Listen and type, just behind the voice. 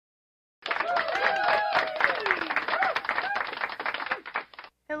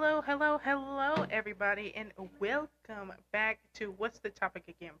Hello, hello, hello, everybody, and welcome back to What's the Topic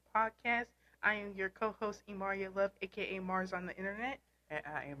Again podcast. I am your co-host, Imaria Love, aka Mars on the internet. And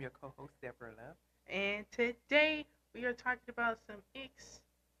I am your co-host, Deborah Love. And today we are talking about some icks,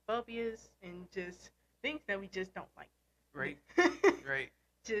 phobias, and just things that we just don't like. Right, right.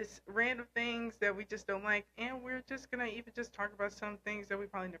 Just random things that we just don't like, and we're just gonna even just talk about some things that we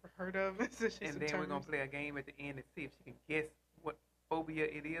probably never heard of. And then we're gonna play a game at the end to see if she can guess what phobia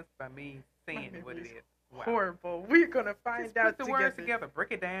it is by me saying what it is. Wow. Horrible. We're gonna find just out put the words together,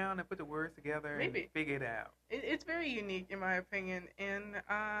 break it down, and put the words together and figure it out. It's very unique in my opinion, and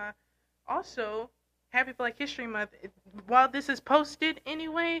also happy Black History Month. While this is posted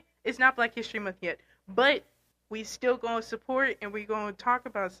anyway, it's not Black History Month yet, but we still gonna support, and we gonna talk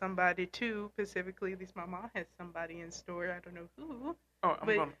about somebody too. Specifically, at least my mom has somebody in store. I don't know who.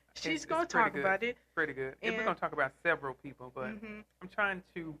 She's gonna talk about it. Pretty good. And we're gonna talk about several people, but I'm trying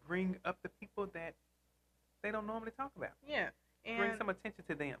to bring up the people that they don't normally talk about. Yeah, and bring some attention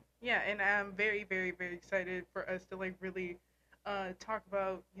to them. Yeah, and I'm very, very, very excited for us to really talk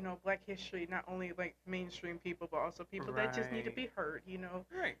about Black history, not only like mainstream people, but also people that just need to be heard.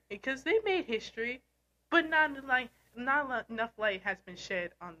 Right? Because they made history, but not enough light has been shed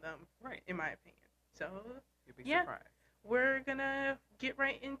on them. Right. In my opinion. So you'll be surprised. We're gonna get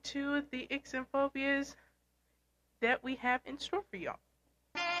right into the icks and phobias that we have in store for y'all.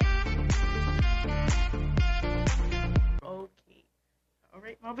 Okay.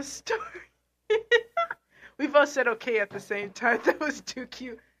 Alright, Mama Story. We both said okay at the same time. That was too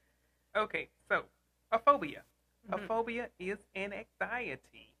cute. Okay, so a phobia. A phobia is an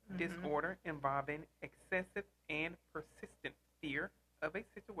anxiety disorder involving excessive and persistent fear of a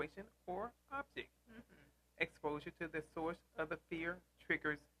situation or object. Exposure to the source of the fear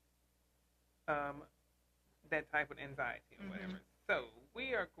triggers that type of anxiety or whatever. So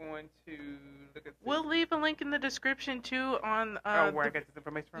we are going to look at this. We'll leave a link in the description too on where I get this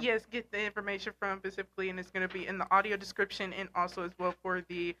information from? Yes, get the information from specifically, and it's going to be in the audio description and also as well for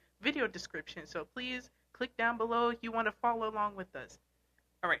the video description. So please click down below if you want to follow along with us.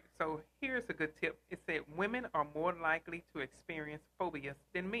 All right, so here's a good tip. It said women are more likely to experience phobias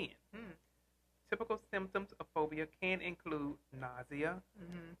than men. Typical symptoms of phobia can include nausea,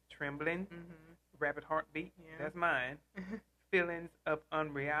 trembling, rapid heartbeat, that's mine, feelings of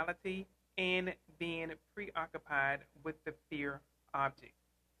unreality, and being preoccupied with the fear object.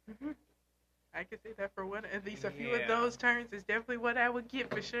 I can say that for one. At least a few of those terms is definitely what I would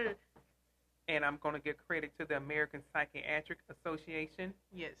get for sure. And I'm going to give credit to the American Psychiatric Association.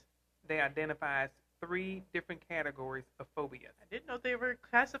 Yes. They identify 3 different categories of phobias. I didn't know they were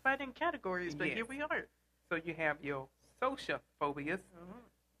classified in categories, but here we are. So you have your social phobias,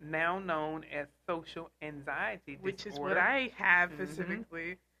 now known as social anxiety disorder. Which is what I have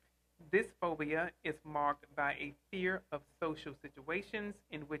specifically. This phobia is marked by a fear of social situations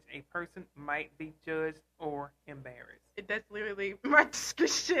in which a person might be judged or embarrassed. That's literally my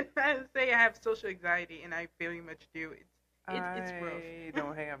description. I say I have social anxiety, and I very much do. It's rough. I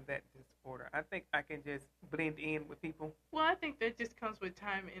don't have that disorder. I think I can just blend in with people. Well, I think that just comes with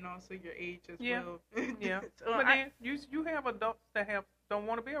time and also your age as well. Yeah. But then you have adults that don't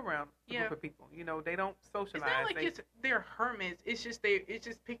want to be around a group of people. They don't socialize. It's not like they're hermits. It's just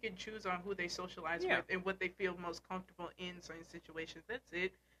pick and choose on who they socialize with and what they feel most comfortable in certain situations. That's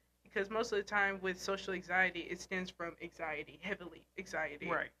it. Because most of the time with social anxiety, it stems from heavily anxiety.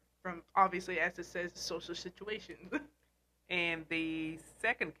 Right. From, obviously, as it says, social situations. And the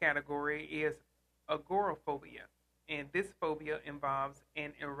second category is agoraphobia. And this phobia involves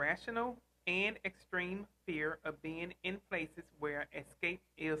an irrational and extreme fear of being in places where escape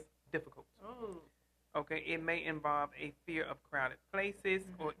is difficult. Okay, it may involve a fear of crowded places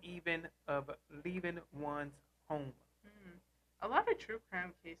or even of leaving one's home. A lot of true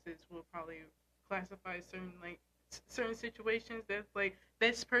crime cases will probably classify certain situations that's like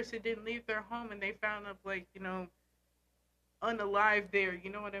this person didn't leave their home and they found up unalive there,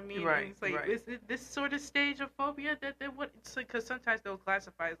 you know what I mean? Right. And it's like is it this sort of stage of phobia that they would? It's because sometimes they'll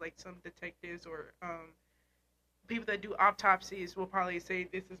classify as like some detectives or people that do autopsies will probably say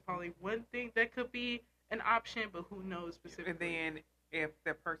this is probably one thing that could be an option, but who knows specifically. And then if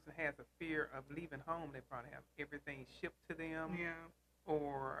that person has a fear of leaving home, they probably have everything shipped to them. Yeah.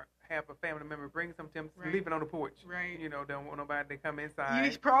 Or have a family member bring some to them, leave it on the porch. Right. Don't want nobody to come inside.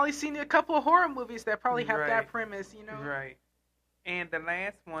 You've probably seen a couple of horror movies that probably have that premise, Right. And the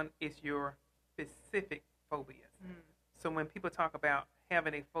last one is your specific phobias. So when people talk about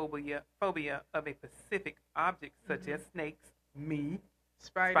having a phobia of a specific object, such as snakes,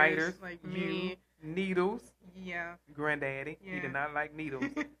 spiders, like you, me, needles, Yeah. Granddaddy. Yeah. He did not like needles.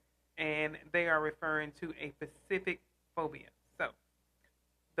 And they are referring to a specific phobia. So,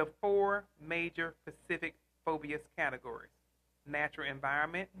 the 4 major specific phobias categories: natural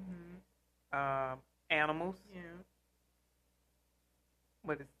environment, animals,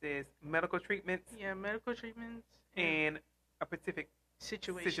 what it says, medical treatments, medical treatments, and a specific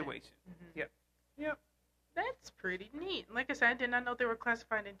situation. Yep. That's pretty neat. Like I said, I did not know they were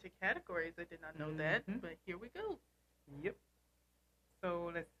classified into categories. I did not know that, but here we go. Yep.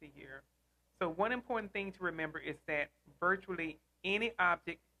 So let's see here. So one important thing to remember is that virtually any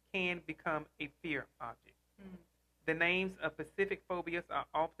object can become a fear object. The names of specific phobias are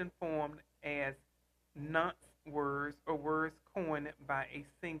often formed as nonce words or words coined by a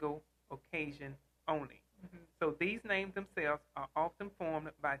single occasion only. So these names themselves are often formed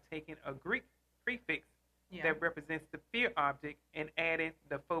by taking a Greek prefix that represents the fear object and adding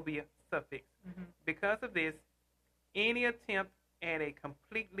the phobia suffix. Because of this, any attempt at a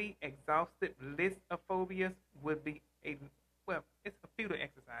completely exhaustive list of phobias would be it's a futile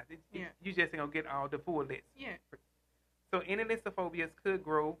exercise. You just ain't gonna get all the full list. So any list of phobias could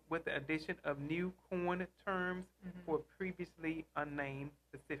grow with the addition of new coined terms for previously unnamed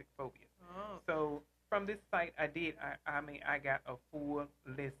specific phobias. So from this site, I got a full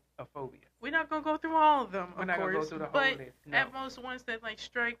list of phobias. We're not gonna go through all of them, We're not gonna go through the whole list. No. At most ones that like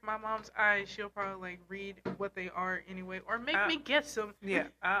strike my mom's eye, she'll probably like read what they are anyway, or make me guess them. Yeah,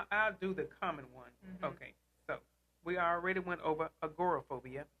 I'll do the common one. Okay, so we already went over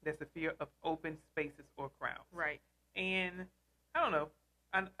agoraphobia. That's the fear of open spaces or crowds. Right. And I don't know.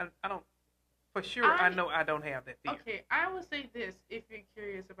 I don't. For sure, I know I don't have that fear. Okay, I will say this: if you're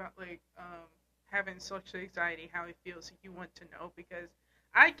curious about like having social anxiety, how it feels, you want to know, because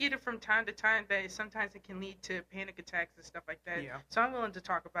I get it from time to time that sometimes it can lead to panic attacks and stuff like that. Yeah. So I'm willing to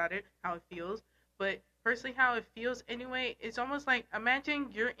talk about it, how it feels. But personally, how it feels anyway, it's almost like, imagine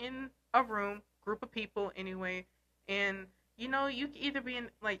you're in a room, group of people anyway, and you know, you can either be in,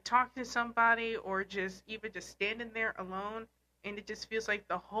 like, talking to somebody or just even just standing there alone, and it just feels like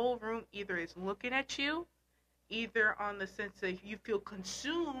the whole room either is looking at you, either on the sense that you feel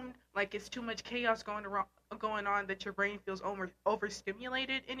consumed, like it's too much chaos going on that your brain feels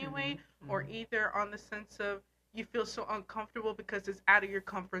overstimulated anyway, or either on the sense of you feel so uncomfortable because it's out of your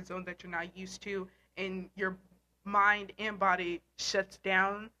comfort zone that you're not used to, and your mind and body shuts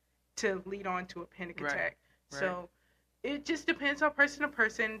down to lead on to a panic attack. So it just depends on person to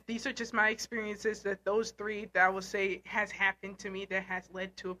person. These are just my experiences, that those 3 that I will say has happened to me that has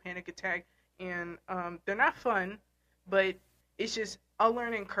led to a panic attack. And they're not fun, but it's just a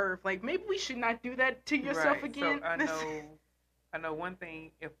learning curve. Like, maybe we should not do that to yourself again. So I know one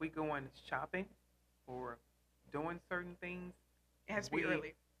thing, if we go on shopping or doing certain things, it has to be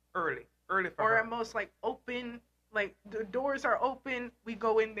early. Early for or her. At most, like, open, like the doors are open, we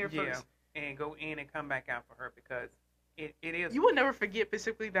go in there first. And go in and come back out for her, because it is. You will never forget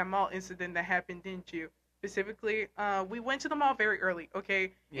specifically that mall incident that happened, didn't you? Specifically, we went to the mall very early,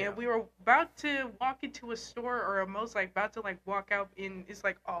 okay? Yeah. And we were about to walk into a store, or almost like about to like walk out in, it's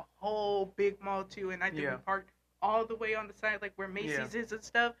like a whole big mall too, and I think we parked all the way on the side, like where Macy's is and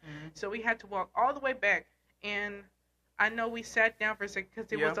stuff. So we had to walk all the way back, and I know we sat down for a second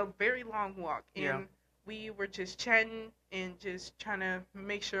because it was a very long walk, and we were just chatting and just trying to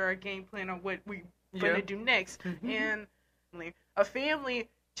make sure our game plan on what we going to do next. And a family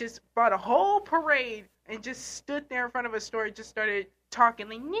just bought a whole parade and just stood there in front of a store and just started talking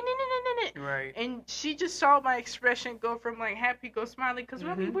like, right. And she just saw my expression go from like happy, go smiling, because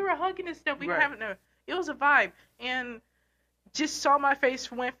we were hugging and stuff. We were having it was a vibe, and just saw my face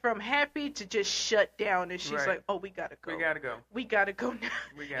went from happy to just shut down, and she's like, "Oh, we gotta go. We gotta go now."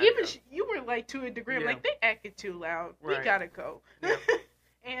 Even you were like, to a degree, like, they acted too loud. We gotta go.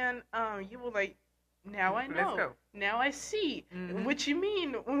 And you were like, now I know. Let's go. Now I see what you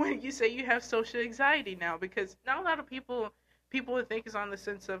mean when you say you have social anxiety now, because not a lot of people would think it's on the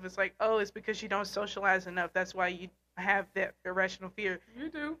sense of, it's like, oh, it's because you don't socialize enough. That's why you have that irrational fear. You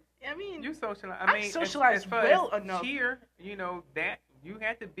do. I mean, you socialize. I socialize well enough. Cheer, you know, that you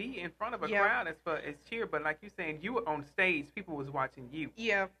had to be in front of a crowd as cheer. But like you're saying, you were on stage. People was watching you.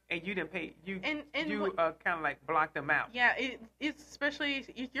 Yeah. And you didn't pay. You kind of like blocked them out. Yeah. It's especially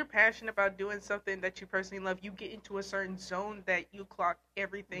if you're passionate about doing something that you personally love, you get into a certain zone that you clock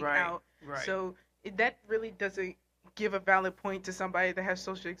everything out. Right. So that really doesn't give a valid point to somebody that has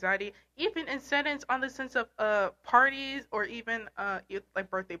social anxiety, even in settings on the sense of parties, or even like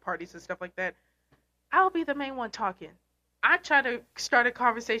birthday parties and stuff like that. I'll be the main one talking. I try to start a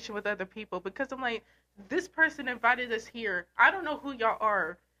conversation with other people, because I'm like, this person invited us here. I don't know who y'all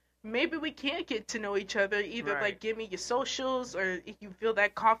are, maybe we can't get to know each other. Either Right. like give me your socials, or if you feel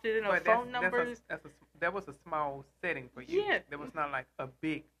that confident of But phone numbers. that was a small setting for you. Yeah. That was not like a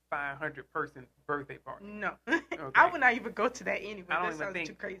big 500-person birthday party. No. Okay. I would not even go to that anyway. I don't That even sounds think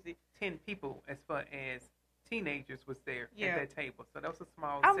too crazy. 10 people as far as teenagers was there Yeah. at that table. So that was a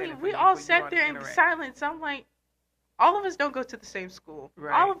small I setting mean, for we you, all for you sat all there to in interact. silence. I'm like, all of us don't go to the same school.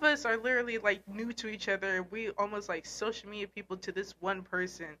 Right. All of us are literally like new to each other. We almost like social media people to this one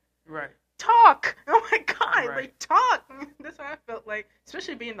person. Right. Talk! Oh my god, Right. like talk! That's what I felt like,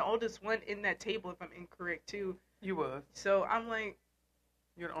 especially being the oldest one in that table, if I'm incorrect too. You was. So I'm like,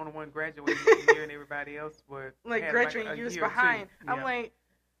 You're the only one graduating that year, and everybody else was like had graduating a years year or two. behind. I'm Yeah. like,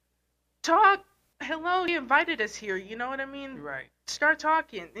 talk. Hello, he invited us here. You know what I mean? Right. Start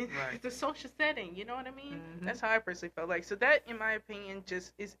talking. Right. It's a social setting. You know what I mean? Mhm. That's how I personally felt like. So that, in my opinion,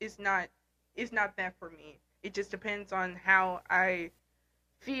 just is not that for me. It just depends on how I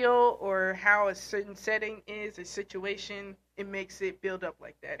feel or how a certain setting is, a situation. It makes it build up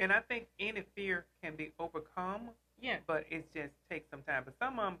like that. And I think any fear can be overcome, Yeah. but it just takes some time. But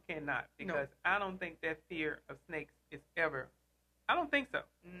some of them cannot, No. because I don't think that fear of snakes is ever. I don't think so.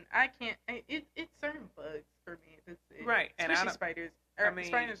 I can't. It's certain bugs for me. That's it. Right, and I Especially don't- spiders. I mean-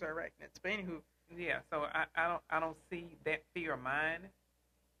 Spiders are arachnids. But anywho, Yeah, so I don't see that fear of mine,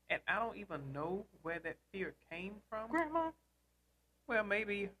 and I don't even know where that fear came from. Grandma. Well,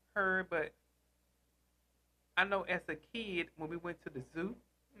 maybe her, but I know as a kid when we went to the zoo,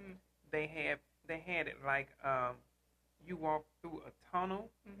 Mm. they had it like you walk through a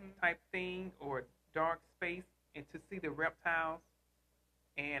tunnel Mhm. type thing or dark space and to see the reptiles,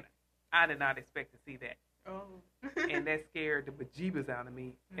 and I did not expect to see that. Oh. And that scared the bejeebus out of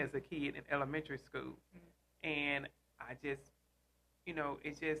me Mm. as a kid in elementary school. And I just,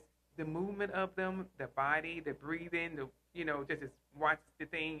 it's just the movement of them, the body, the breathing, just watch the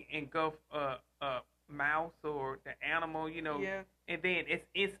thing engulf a mouse or the animal, Yeah. and then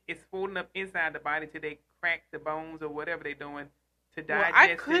it's folding up inside the body till they crack the bones or whatever they're doing to Well, digest I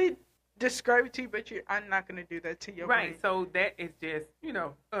it. could describe it to you, but I'm not gonna do that to you. Right, so that is just,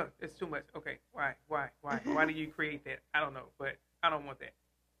 it's too much. Okay, why do you create that? I don't know, but I don't want that.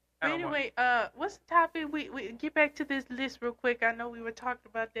 I But don't want anyway, what's the topic? We get back to this list real quick. I know we were talking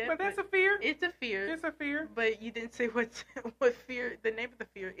about that. But that's a fear. It's a fear. It's a fear. But you didn't say what fear, the name of the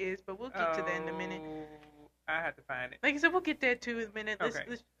fear is. But we'll get to that in a minute. Oh, I have to find it. Like I said, we'll get that to in a minute. Okay.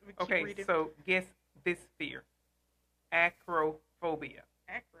 Let's keep Okay, reading. so guess this fear. Acrophobia.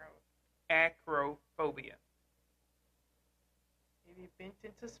 Acrophobia. Maybe bent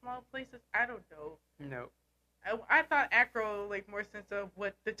into small places. I don't know. No. I thought acro like more sense of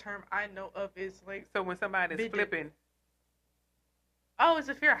what the term I know of is like. So when somebody's Vision. flipping, Oh, is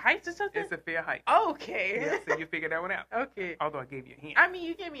it fear of heights or something? it's a fear height. Okay. Yeah, so you figured that one out. Okay. Although I gave you a hint. I mean,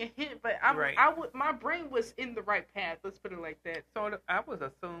 you gave me a hint, but Right. my brain was in the right path. Let's put it like that. So I would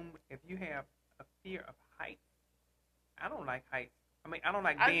assume if you have a fear of heights, I don't like heights. I mean, I don't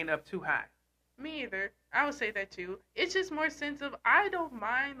like being up too high. Me either. I would say that too. It's just more sense of I don't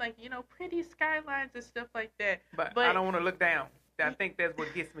mind like pretty skylines and stuff like that. But But- I don't want to look down. I think that's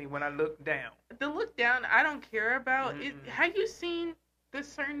what gets me when I look down. The look down, I don't care about. Mm-mm. Have you seen the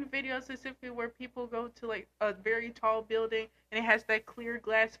certain videos specifically where people go to like a very tall building and it has that clear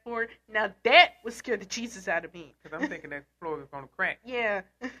glass floor? Now that would scare the Jesus out of me. Because I'm thinking that floor is going to crack. Yeah.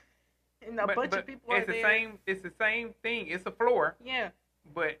 And a bunch of people are it's the there. same. It's the same thing. It's a floor, Yeah.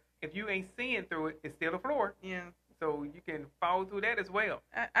 but if you ain't seeing through it, it's still a floor. Yeah. So you can fall through that as well.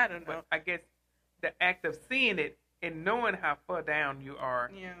 I don't know. But I guess the act of seeing it and knowing how far down you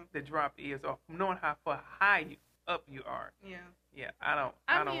are, Yeah. the drop is, or knowing how far high up you are. Yeah. Yeah, I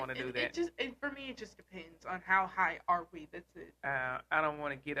don't want to do that. For me, it just depends on how high are we. That's it. I don't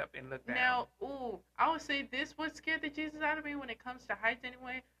want to get up and look down. Now, I would say this would scare the Jesus out of me when it comes to heights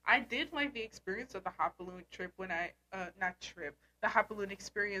anyway. I did like the experience of the hot balloon trip when the hot balloon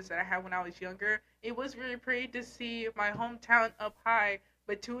experience that I had when I was younger. It was really pretty to see my hometown up high,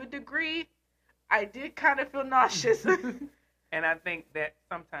 but to a degree, I did kind of feel nauseous. And I think that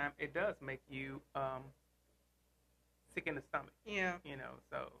sometimes it does make you sick in the stomach. Yeah.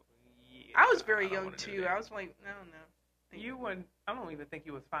 So yeah. I was very don't young wanna do too. that. I was like, no. You weren't. I don't even think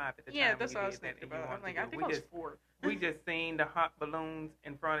you was 5 at the Yeah, time. that's when what I you was did that, thinking and you about. I'm wanted like, to I do it. think I was 4. We just seen the hot balloons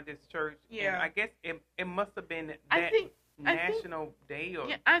in front of this church. Yeah. And I guess it must have been I that think- national day or.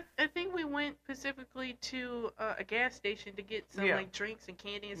 Yeah, I think we went specifically to a gas station to get some Yeah. like drinks and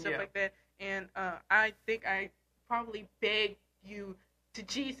candy and stuff Yeah. like that. And I think I probably begged you to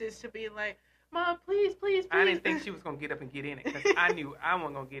Jesus to be like, Mom, please, please, please. I didn't think she was gonna get up and get in it because I knew I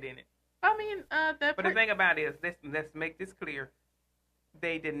wasn't gonna get in it. I mean, But the thing about it is, let's make this clear.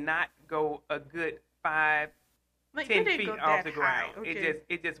 they did not go a good 5, Like, 10 it didn't feet go off that the high. ground. Okay.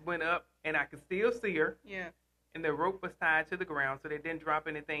 It just went up, and I could still see her. Yeah. And the rope was tied to the ground, so they didn't drop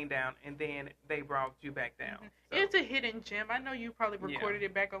anything down. And then they brought you back down. Mm-hmm. So, it's a hidden gem. I know you probably recorded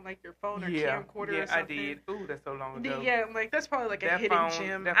it back on like your phone or camcorder or something. Yeah, I did. Ooh, that's so long ago. Yeah, like that's probably like that a hidden phone,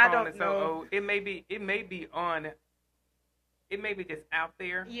 gem. That I phone don't is know. so old. It may be on. It may be just out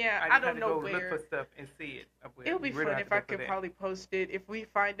there. Yeah, I don't know go where. Look for stuff and see it. It would be fun if I could probably post it. If we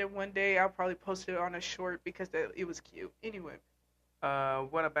find it one day, I'll probably post it on a short because it was cute. Anyway.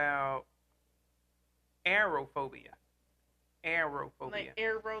 What about aerophobia? Like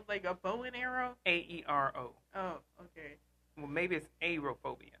arrow, like a bow and arrow? AERO. Oh, okay. Well, maybe it's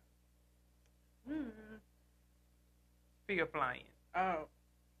aerophobia. Fear of flying. Oh.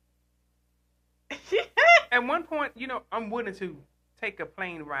 At one point, I'm willing to take a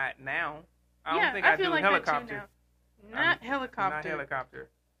plane ride now. I don't think I I'd feel do like helicopter. Not helicopter. Not helicopter.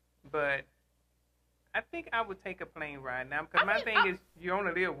 But I think I would take a plane ride now because my thing is you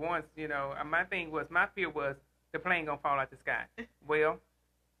only live once, My fear was the plane gonna fall out the sky. Well,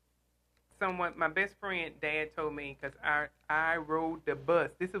 my best friend, Dad told me because I rode the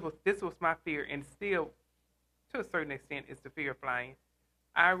bus. This was my fear, and still, to a certain extent, it's the fear of flying.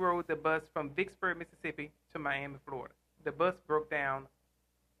 I rode the bus from Vicksburg, Mississippi, to Miami, Florida. The bus broke down.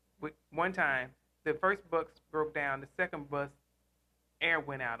 One time, the first bus broke down. The second bus, air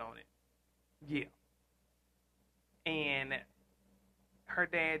went out on it. Yeah. And her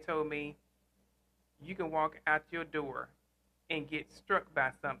dad told me, you can walk out your door and get struck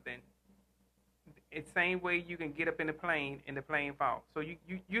by something. It's the same way you can get up in the plane and the plane falls. So you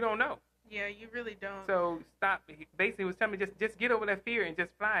don't know. Yeah, you really don't. So stop. Basically, he was telling me just get over that fear and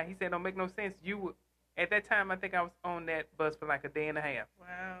just fly. He said, don't make no sense. At that time, I think I was on that bus for like a day and a half.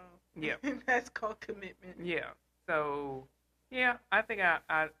 Wow. Yeah. That's called commitment. Yeah. So, yeah, I think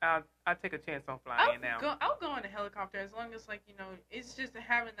I'll take a chance on flying now. I'll go on a helicopter as long as, like, it's just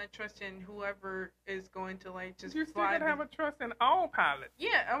having that trust in whoever is going to, like, just you fly. You still gotta have a trust in all pilots.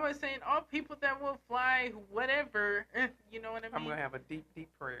 Yeah, I was saying all people that will fly, whatever, you know what I mean? I'm going to have a deep, deep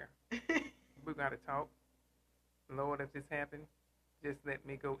prayer. We're going to talk. Lord, if this happens, just let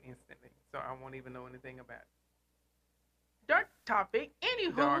me go instantly. So I won't even know anything about it. Dark topic.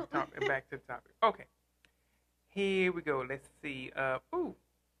 Anywho. Dark topic. Back to the topic. Okay. Here we go. Let's see.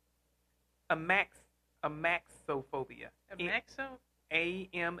 Amaxophobia. Amaxo?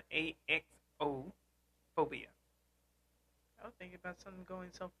 AMAXO phobia. I was thinking about something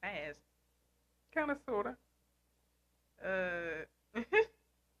going so fast. Kind of, sort of.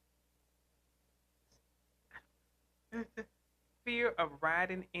 Fear of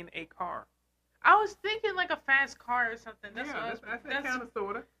riding in a car. I was thinking like a fast car or something. That's kind of,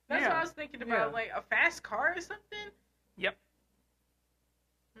 sort of. That's what I was thinking about, like a fast car or something. Yep.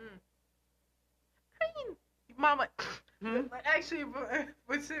 I mean, Mama, actually,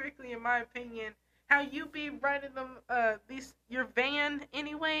 specifically in my opinion, how you be riding them, your van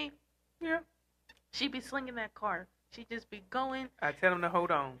anyway. Yeah. She be slinging that car. She just be going. I tell them to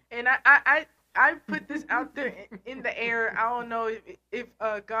hold on. And I put this out there in the air. I don't know if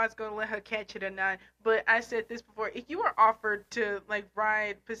God's gonna let her catch it or not. But I said this before. If you were offered to like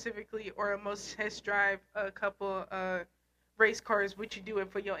ride specifically or almost test drive a couple race cars, would you do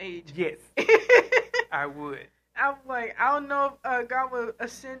it for your age? Yes, I would. I'm like, I don't know if God will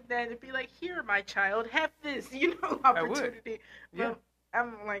ascend that and be like, here, my child, have this, opportunity. I would. Yeah. But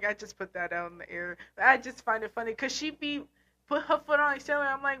I'm like, I just put that out in the air. I just find it funny because she put her foot on the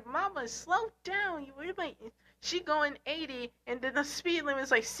accelerator. I'm like, Mama, slow down. You're like, she going 80, and then the speed limit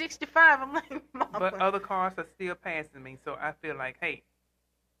is like 65. I'm like, Mama. But other cars are still passing me, so I feel like, hey,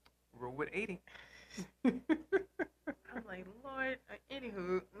 roll with 80. I'm like, Lord.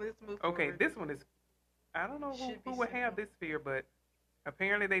 Anywho, let's move forward. Okay, this one is, I don't know who would have this fear, but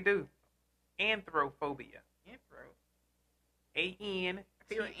apparently they do. Anthrophobia. Anthro. A-N-T-H.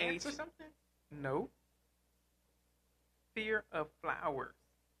 Fear of ants or something? No. Fear of flowers.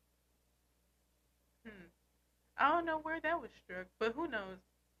 I don't know where that was struck, but who knows?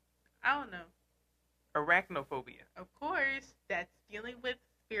 I don't know. Arachnophobia. Of course, that's dealing with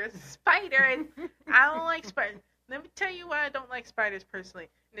fear of spider, and I don't like spiders. Let me tell you why I don't like spiders personally.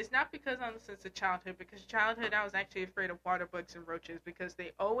 And it's not because I'm since childhood, because childhood I was actually afraid of water bugs and roaches because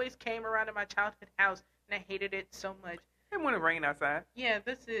they always came around in my childhood house, and I hated it so much. And when it rained outside. Yeah,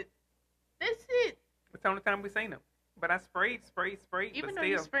 that's it. It's the only time we seen them. But I sprayed. Even though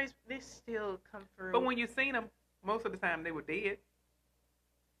you spray, they still come through. But when you seen them, most of the time they were dead.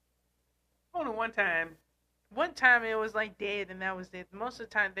 Only one time. One time it was like dead, and that was it. Most of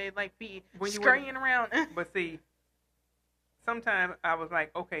the time they'd like be scurrying around. But see, sometimes I was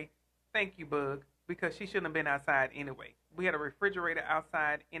like, okay, thank you, Bug, because she shouldn't have been outside anyway. We had a refrigerator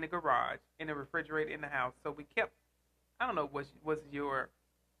outside in the garage and a refrigerator in the house, so we kept. I don't know what was your.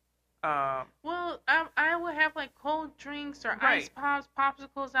 Well, I would have like cold drinks or ice pops,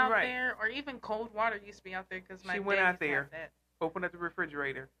 popsicles out there, or even cold water used to be out there because my she went out there, opened up the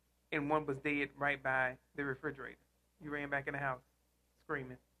refrigerator, and one was dead right by the refrigerator. You ran back in the house,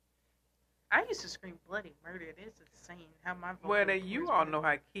 screaming. I used to scream bloody murder. It is insane how my vocal well, you all know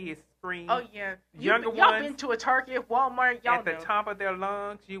how kids scream. Oh yeah, younger ones. Y'all been to a Target, Walmart, y'all at the top of their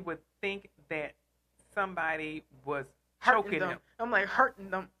lungs. You would think that somebody was choking them. I'm like hurting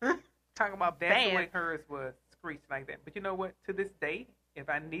them. Talking about that's bad. the way hers was screeched like that. But you know what? To this day, if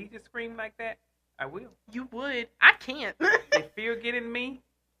I need to scream like that, I will. You would. I can't. If fear get in me,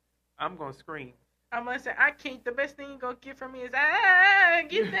 I'm gonna scream. I'm gonna say I can't. The best thing you gonna get from me is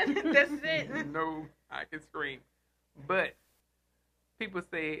get that. That's it. No, I can scream. But people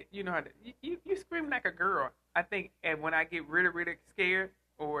say, you know how to, you scream like a girl. I think, and when I get really, really scared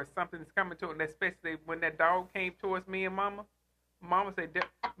or something's coming to it, especially when that dog came towards me and Mama said,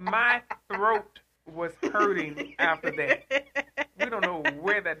 my throat was hurting after that. We don't know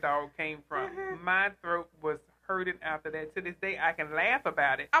where that dog came from. My throat was hurting after that. To this day, I can laugh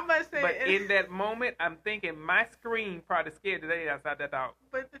about it. I must say, but in that moment, I'm thinking my scream probably scared the day outside that dog.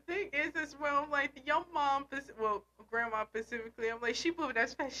 But the thing is, as well, like your mom, well, grandma specifically, I'm like, she moved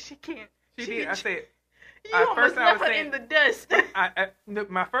as fast as she can. She did. I said, you almost left her in the dust.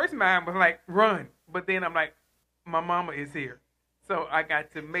 My first mind was like, run. But then I'm like, my mama is here. So I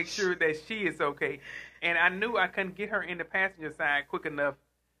got to make sure that she is okay. And I knew I couldn't get her in the passenger side quick enough.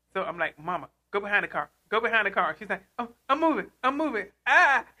 So I'm like, Mama, go behind the car. Go behind the car. She's like, oh, I'm moving. Even though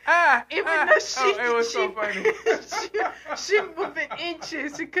it was so funny. she moving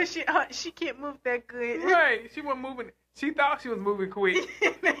inches because she can't move that good. Right. She wasn't moving. She thought she was moving quick.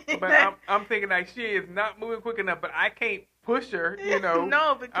 But I'm thinking like she is not moving quick enough. But I can't push her,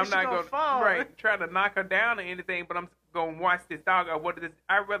 No, because I'm not gonna fall. Right. Try to knock her down or anything. But I'm going to watch this dog.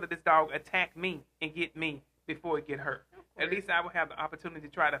 I'd rather this dog attack me and get me before it get her. At least I would have the opportunity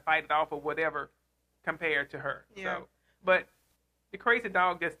to try to fight it off or whatever compared to her. Yeah. So, but the crazy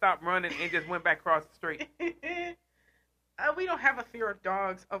dog just stopped running and just went back across the street. We don't have a fear of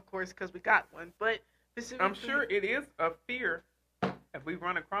dogs, of course, because we got one. But I'm sure it is a fear if we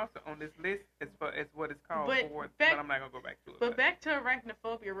run across it on this list. It's what it's called for. But I'm not going to go back to it. But back to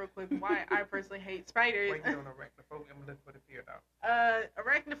arachnophobia real quick. Why I personally hate spiders. Wait, you don't know arachnophobia? I'm looking for the fear dog.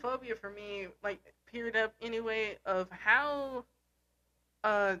 Arachnophobia for me, like, peered up anyway of how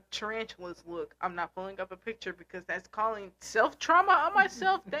tarantulas look. I'm not pulling up a picture because that's calling self-trauma on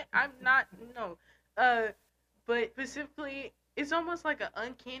myself. That I'm not, no. But specifically, it's almost like an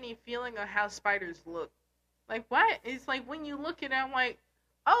uncanny feeling of how spiders look. Like, why? It's like when you look at it, I'm like,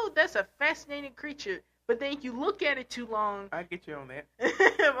 oh, that's a fascinating creature. But then if you look at it too long... I get you on that.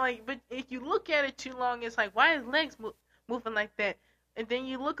 but if you look at it too long, it's like, why his legs moving like that? And then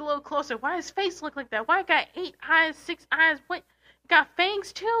you look a little closer, why his face look like that? Why it got 8 eyes, 6 eyes? What? Got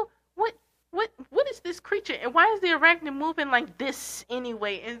fangs too? What is this creature? And why is the arachnid moving like this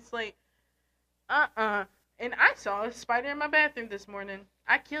anyway? And it's like, And I saw a spider in my bathroom this morning.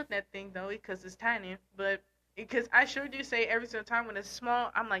 I killed that thing though because it's tiny, but because I sure do say every single time when it's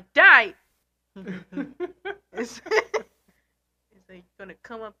small, I'm like, die. It's like gonna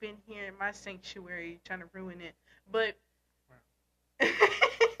come up in here in my sanctuary trying to ruin it. But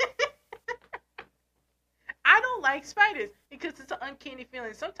I don't like spiders because it's an uncanny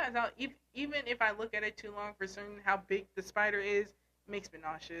feeling. Sometimes even if I look at it too long for certain how big the spider is, it makes me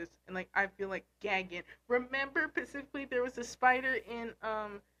nauseous and like I feel like gagging. Remember specifically there was a spider in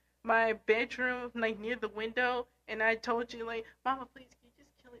my bedroom, like near the window, and I told you like, Mama, please, can you just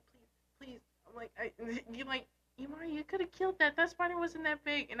kill it, please? I'm like, you're like, Imari, you could have killed that. That spider wasn't that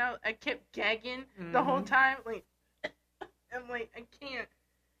big, and I kept gagging the whole time, like, I'm like, I can't.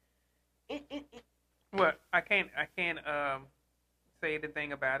 Well, I can't say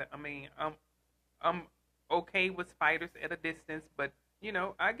anything about it. I mean, I'm okay with spiders at a distance, but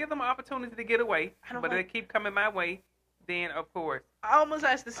I give them an opportunity to get away. But they keep coming my way, then of course. I almost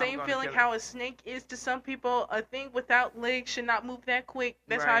has the same feeling how a snake is to some people. A thing without legs should not move that quick.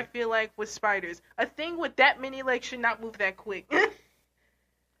 That's how I feel like with spiders. A thing with that many legs should not move that quick.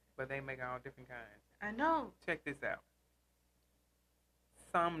 But they make all different kinds. I know. Check this out.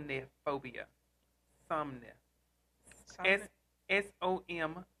 Somniphobia. Somni.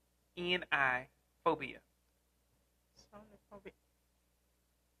 SOMNI phobia.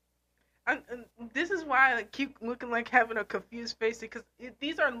 This is why I keep looking like having a confused face because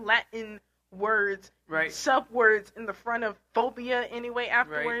these are Latin words, right, sub-words in the front of phobia anyway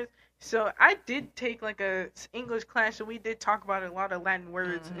afterwards. Right. So I did take like a English class, and we did talk about a lot of Latin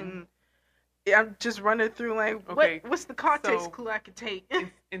words, and I'm just running through like, Okay, what's the context so clue I could take?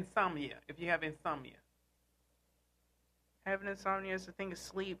 insomnia. If you have insomnia, Having insomnia is a thing of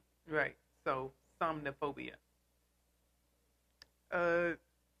sleep. right? So somnophobia.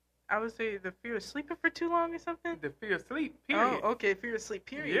 I would say the fear of sleeping for too long or something. The fear of sleep. Period. Oh, okay, fear of sleep.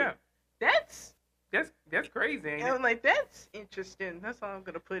 Period. Yeah. That's crazy, ain't I'm it? like, that's interesting. That's how I'm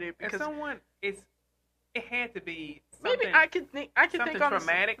gonna put it. And Because it had to be something. maybe I could think something on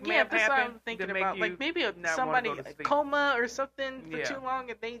traumatic. yeah, that's that's what I'm happened thinking to make about. you Like maybe not wanna somebody go to sleep. coma or something for Yeah. too long,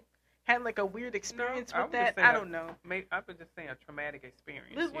 and they had like a weird experience I with would just that. say I don't know. I would just say a traumatic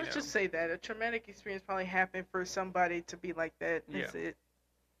experience. Let's just say that a traumatic experience probably happened for somebody to be like that. That's it.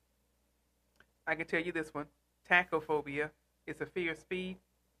 I can tell you this one. Tachophobia is a fear of speed.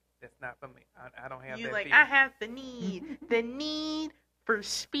 That's not for me. I don't have that fear. I have the need for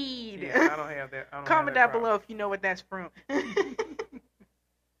speed. Yeah, I don't have that. Comment down below if you know what that's from.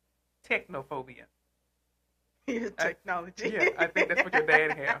 Technophobia. Technology. I think that's what your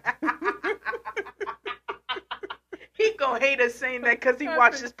dad have. He gonna hate us saying that because he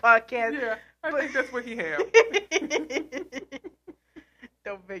watched this podcast. Yeah, I think that's what he have.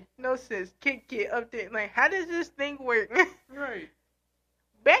 Don't make no sense. Can't get up there. Like, how does this thing work? Right.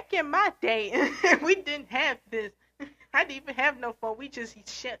 Back in my day, we didn't have this. I didn't even have no phone. We just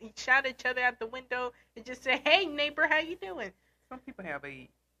shot each other out the window and just said, "Hey, neighbor, how you doing?" Some people have a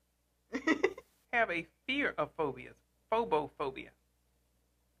fear of phobias. Phobophobia.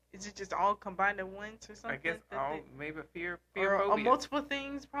 Is it just all combined at once or something? I guess maybe fear or phobia. multiple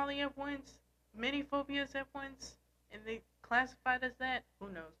things probably at once. Many phobias at once, and they classified as that. Who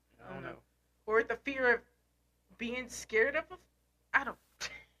knows? I don't know. Or the fear of being scared of I don't.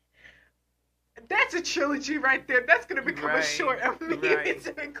 That's a trilogy right there. That's gonna become a short of me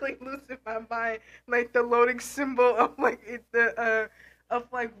typically losing my mind, like the loading symbol of like of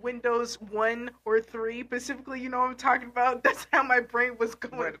like Windows 1 or 3 specifically. You know what I'm talking about? That's how my brain was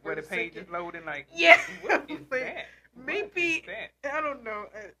going. Where the page is loading, like yeah. What is that? Maybe What is that? I don't know.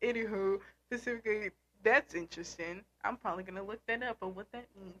 Anywho, specifically, that's interesting. I'm probably gonna look that up on what that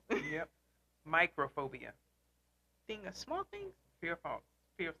means. Yep. Microphobia. Thing of small things. Fear of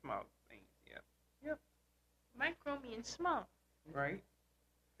small things. Yep. Micro means small. Right.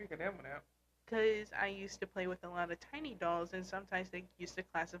 Figure that one out. Because I used to play with a lot of tiny dolls, and sometimes they used to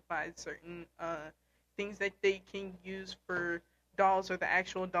classify certain things that they can use for dolls or the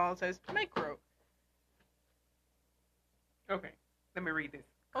actual dolls as micro. Okay. Let me read this.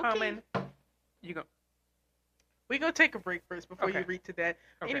 Okay. Common. You go. We go take a break first before you read to that.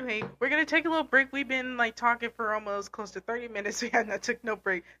 Okay. Anyway, we're gonna take a little break. We've been like talking for almost close to 30 minutes. We have not took no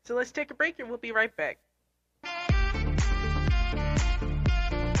break. So let's take a break and we'll be right back.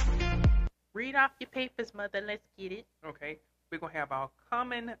 Read off your papers, mother. Let's get it. Okay. We're gonna have our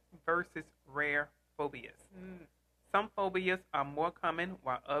common versus rare phobias. Some phobias are more common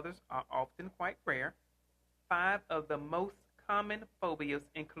while others are often quite rare. 5 of the most common phobias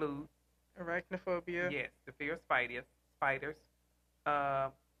include Arachnophobia. Yes, the fear of spiders.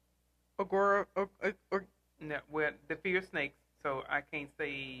 No, well, the fear of snakes. So I can't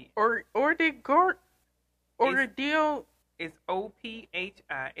say. Ordeal. It's OPHI.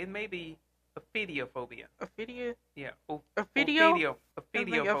 It may be ophidiophobia. Ophidia. Yeah. Ophidio.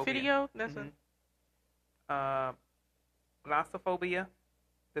 Ophidiophobia. Ophidio. That's glossophobia,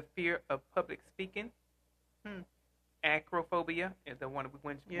 the fear of public speaking. Acrophobia is the one we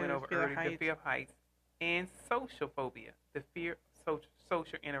went over earlier, the fear of heights. And social phobia, the fear of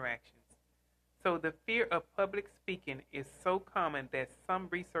social interactions. So the fear of public speaking is so common that some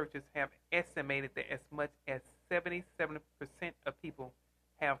researchers have estimated that as much as 77% of people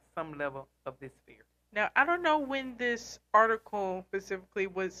have some level of this fear. Now, I don't know when this article specifically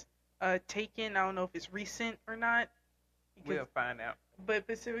was taken. I don't know if it's recent or not. We'll find out. But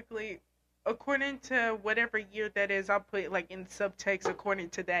specifically, according to whatever year that is, I'll put like in subtext according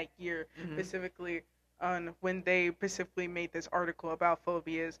to that year, specifically on when they specifically made this article about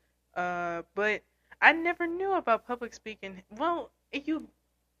phobias. But I never knew about public speaking. Well, if you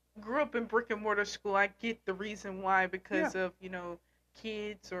grew up in brick and mortar school, I get the reason why, because of,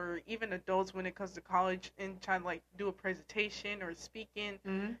 kids or even adults when it comes to college and trying to like do a presentation or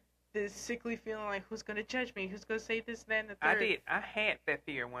speaking. This sickly feeling like, who's going to judge me? Who's going to say this, that, and the third? I did. I had that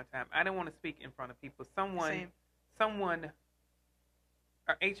fear one time. I didn't want to speak in front of people. Someone,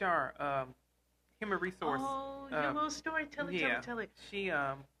 HR, human resource. Oh, your little story. Tell it.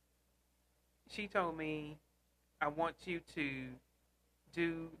 She told me, I want you to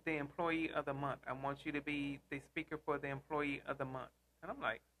do the employee of the month. I want you to be the speaker for the employee of the month. And I'm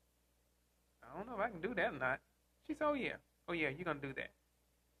like, I don't know if I can do that or not. She said, oh yeah, you're gonna do that.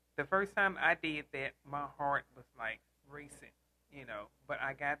 The first time I did that, my heart was like racing, but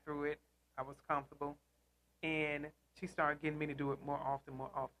I got through it. I was comfortable, and she started getting me to do it more often.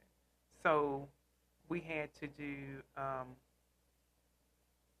 So we had to do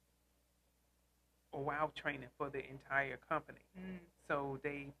a WOW training for the entire company. So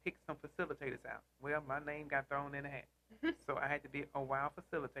they picked some facilitators out. Well, my name got thrown in the hat. So I had to be a WOW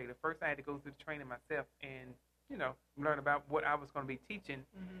facilitator. First, I had to go through the training myself and, learn about what I was going to be teaching.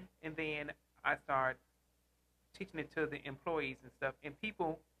 And then I started teaching it to the employees and stuff. And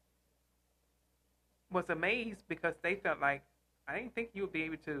people was amazed because they felt like, I didn't think you would be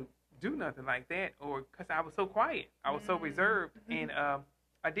able to do nothing like that, or because I was so quiet. I was so reserved. And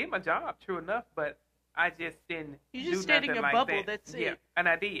I did my job, true enough, but I just didn't You just stayed in your bubble, that. That's it. Yeah, and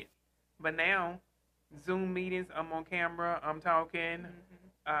I did. But now, Zoom meetings, I'm on camera, I'm talking.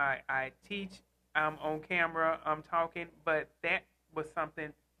 I teach, I'm on camera, I'm talking. But that was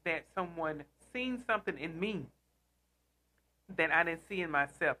something that someone seen something in me that I didn't see in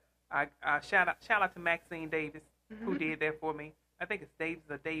myself. I shout out to Maxine Davis, who did that for me. I think it's Davis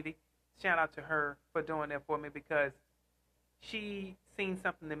or Davy. Shout out to her for doing that for me because she seen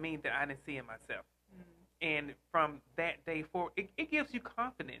something in me that I didn't see in myself. And from that day forward, it gives you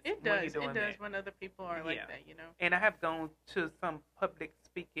confidence. It does. It does when other people are like that, And I have gone to some public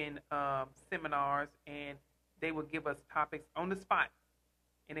speaking seminars, and they will give us topics on the spot.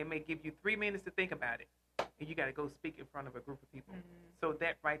 And they may give you 3 minutes to think about it. And you got to go speak in front of a group of people. So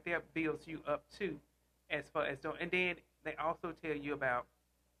that right there builds you up, too, as far as doing. And then they also tell you about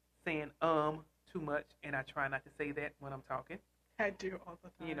saying too much, and I try not to say that when I'm talking. I do all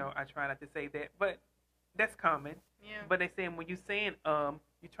the time. I try not to say that, but that's common. Yeah. But they saying when you're saying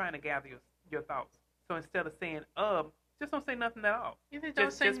you're trying to gather your thoughts. So instead of saying just don't say nothing at all. Either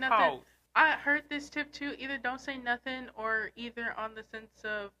don't say just nothing. Pause. I heard this tip too. Either don't say nothing, or either on the sense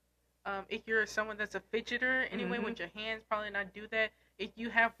of if you're someone that's a fidgeter anyway with your hands, probably not do that. If you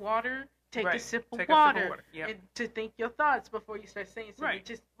have water, take a sip of water, Yep. and to think your thoughts before you start saying something. Right.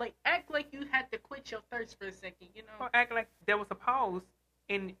 Just like act like you had to quench your thirst for a second, Or act like there was a pause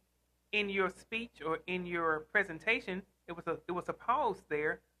in your speech or in your presentation. It was a pause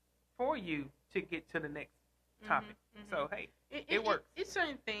there for you to get to the next topic. So hey, it works. It's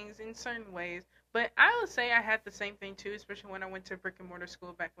certain things in certain ways. But I would say I had the same thing too, especially when I went to brick and mortar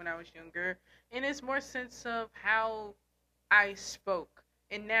school back when I was younger. And it's more sense of how I spoke.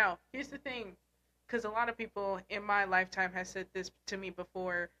 And now, here's the thing, because a lot of people in my lifetime have said this to me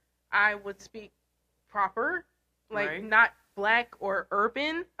before. I would speak proper, like not black or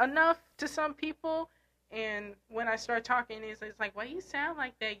urban enough to some people. And when I start talking, it's like, why do you sound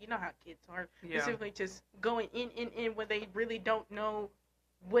like that? You know how kids are. Specifically just going in when they really don't know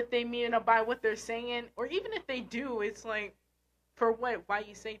what they mean by what they're saying. Or even if they do, it's like, for what? Why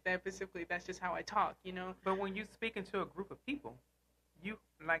you say that specifically? That's just how I talk, But when you speak into a group of people, you,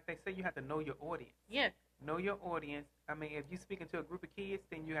 like they say, you have to know your audience. Yeah. Know your audience. I mean, if you speak into a group of kids,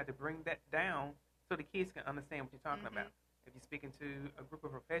 then you have to bring that down so the kids can understand what you're talking about. If you're speaking to a group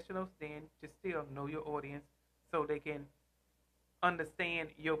of professionals, then just still know your audience so they can understand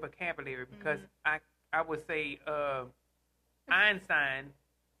your vocabulary. Because I would say Einstein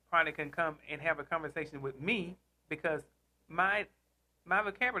probably can come and have a conversation with me because my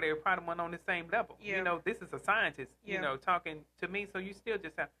vocabulary probably went on the same level. Yeah. This is a scientist, talking to me. So you still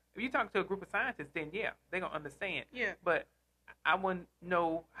just have, if you talk to a group of scientists, then yeah, they're going to understand. Yeah. But I wouldn't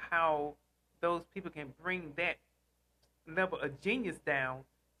know how those people can bring that level of genius down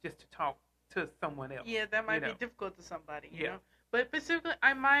just to talk to someone else. Yeah, that might be difficult to somebody, you Yeah. know? But specifically,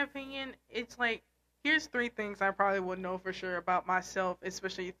 in my opinion, it's like, here's 3 things I probably would know for sure about myself,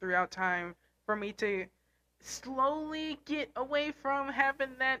 especially throughout time, for me to slowly get away from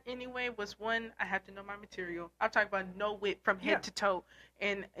having that anyway. Was 1, I have to know my material. I'm talking about know it from head to toe.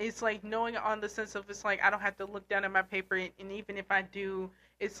 And it's like knowing it on the sense of, it's like I don't have to look down at my paper, and even if I do,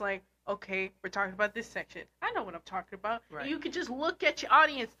 it's like, okay, we're talking about this section. I know what I'm talking about. Right. And you could just look at your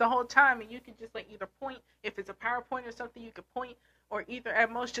audience the whole time, and you can just like either point, if it's a PowerPoint or something, you could point, or either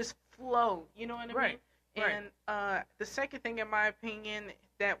at most just flow. You know what I mean? And the second thing, in my opinion,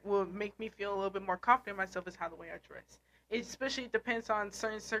 that will make me feel a little bit more confident in myself is how the way I dress. It especially depends on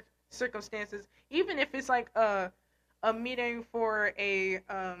certain circumstances. Even if it's like a meeting for a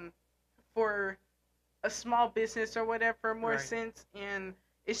small business or whatever, more sense, and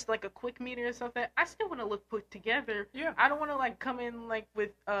it's like a quick meeting or something, I still want to look put together. Yeah. I don't want to like come in like with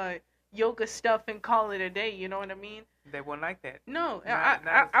yoga stuff and call it a day. You know what I mean? They wouldn't like that. No,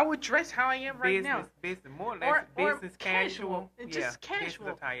 Not I would dress how I am right now. Business, more or less or business casual. Just yeah, casual.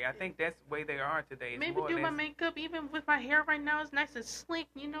 Business attire. I think that's the way they are today. It's Maybe more do or my less, makeup even with my hair right now. It's nice and slick,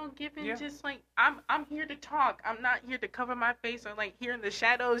 you know, giving Yeah. just like I'm here to talk. I'm not here to cover my face or like here in the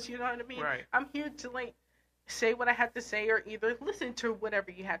shadows. You know what I mean? Right. I'm here to like say what I have to say or either listen to whatever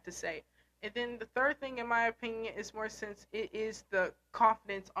you have to say. And then the third thing, in my opinion, is more since it is the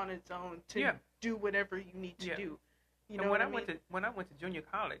confidence on its own to do whatever you need to do. You know what I mean? When I went to junior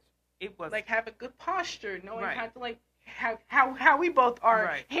college, it was like have a good posture, knowing Right. how to like how we both are,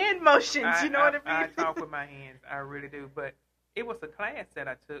 Right. hand motions. You know what I mean? I talk with my hands, I really do. But it was a class that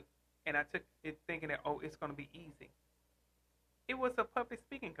I took, and I took it thinking that it's going to be easy. It was a public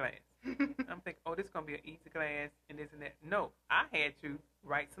speaking class. I'm thinking, this is going to be an easy class, and this and that. No, I had to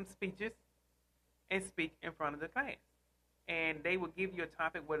write some speeches and speak in front of the class. And they would give you a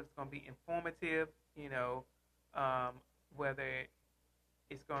topic, whether it's going to be informative, you know, whether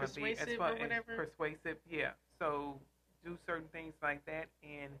it's going to be persuasive or whatever. Persuasive, yeah. So do certain things like that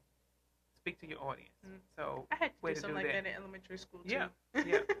and speak to your audience. So I had to do something like that in elementary school too.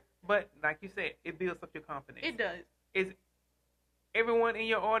 Yeah. But like you said, it builds up your confidence. It does. Is everyone in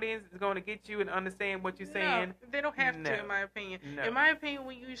your audience is going to get you and understand what you're saying? No, they don't have to, in my opinion. No. In my opinion,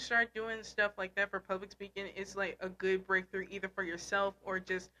 when you start doing stuff like that for public speaking, it's like a good breakthrough either for yourself or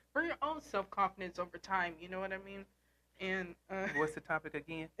just for your own self-confidence over time. You know what I mean? And what's the topic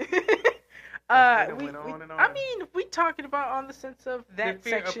again? I mean, we talking about on the sense of that the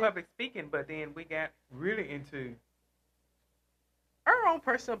fear section. of public speaking, but then we got really into our own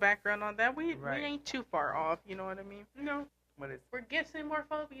personal background on that. We ain't too far off. You know what I mean? No. We're guessing more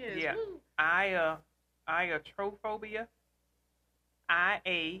phobias. Yeah. Woo. Iatrophobia.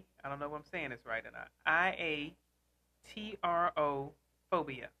 I don't know if I'm saying this right or not. IATRO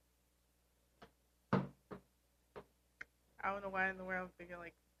phobia. I don't know why in the world I'm thinking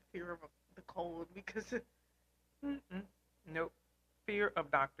like fear of the cold because. Nope. Fear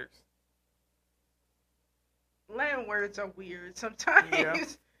of doctors. Latin words are weird sometimes. Yeah.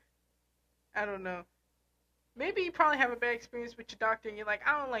 I don't know. Maybe you probably have a bad experience with your doctor and you're like,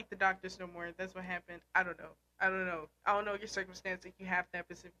 I don't like the doctors no more. That's what happened. I don't know. I don't know your circumstance if you have that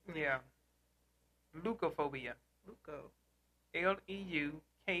specifically. Yeah. Leukophobia. Leuko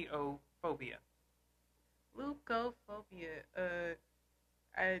phobia. Leukophobia.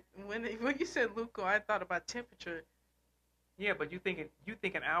 When you said leuko, I thought about temperature. Yeah, but you thinking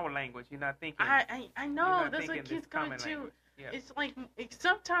our language. You're not thinking. I know. That's what kids coming to. Yeah. It's like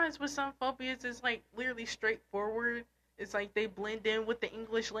sometimes with some phobias, it's like literally straightforward. It's like they blend in with the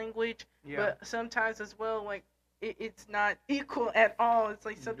English language, but sometimes as well, like it's not equal at all. It's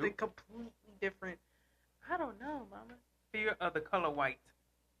like something completely different. I don't know, Mama. Fear of the color white.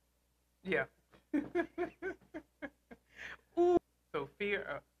 Yeah. Ooh. So fear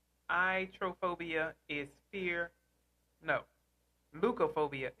of iatrophobia is fear. No,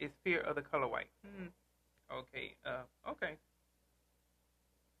 leukophobia is fear of the color white. Okay. Okay.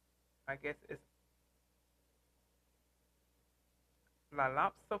 I guess it's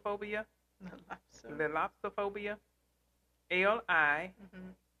lalopsophobia. Lalopsophobia. LILAPSO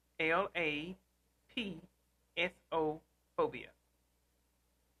phobia.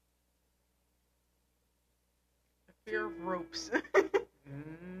 The fear of ropes.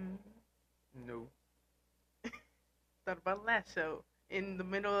 No. Thought about lasso in the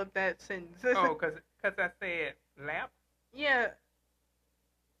middle of that sentence. Because I said lap. Yeah.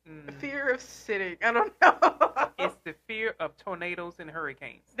 Fear of sitting. I don't know. It's the fear of tornadoes and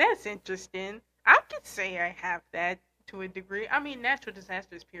hurricanes. That's interesting. I could say I have that to a degree. I mean, natural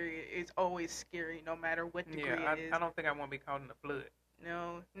disasters, period, is always scary no matter what degree it is. I don't think I want to be caught in a flood.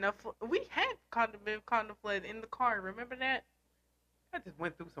 No. We had been caught in a flood in the car. Remember that? I just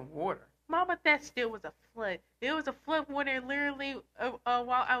went through some water. Mama, that still was a flood. There was a flood warning literally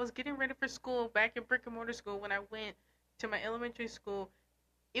while I was getting ready for school back in brick and mortar school when I went to my elementary school.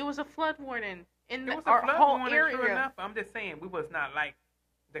 It was a flood warning in our whole area. Sure enough, I'm just saying we was not like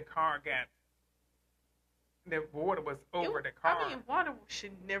the water was over the car. I mean, water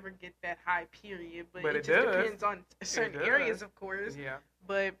should never get that high, period. But it just does. depends on certain areas, of course. Yeah.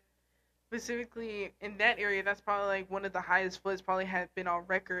 But specifically in that area, that's probably like one of the highest floods probably had been on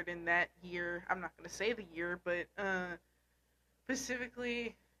record in that year. I'm not going to say the year, but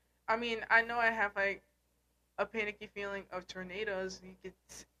specifically, I mean, I know I have like a panicky feeling of tornadoes. You could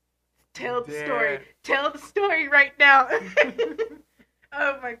tell the story. Tell the story right now.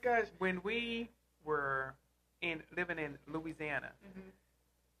 Oh my gosh. When we were living in Louisiana,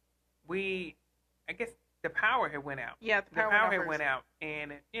 I guess the power had went out. Yeah, the power had went out,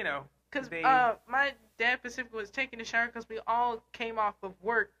 and Because my dad specifically was taking a shower because we all came off of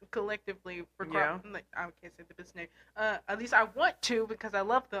work collectively for like, I can't say the business name. At least I want to because I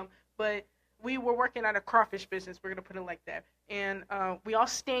love them, but we were working at a crawfish business. We're gonna put it like that. And we all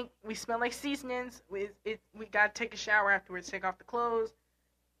stink. We smell like seasonings. We gotta take a shower afterwards. Take off the clothes,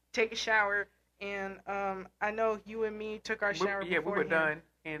 take a shower. And I know you and me took our shower. We were done,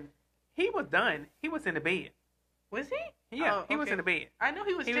 and he was done. He was in the bed. Was he? Yeah, he was in the bed. I know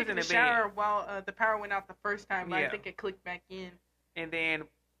he was taking a shower while the power went out the first time, but I think it clicked back in. And then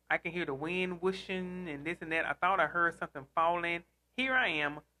I can hear the wind whooshing and this and that. I thought I heard something falling. Here I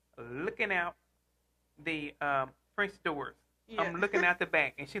am looking out the French doors. Yeah. I'm looking out the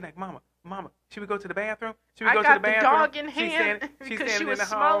back, and she's like, Mama, should we go to the bathroom? Should we go to the bathroom? I got the dog in hand because she was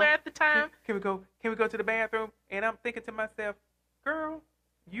smaller at the time. Can we go to the bathroom? And I'm thinking to myself, girl,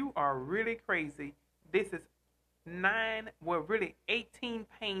 you are really crazy. This is 18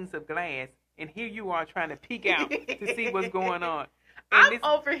 panes of glass, and here you are trying to peek out to see what's going on. And I'm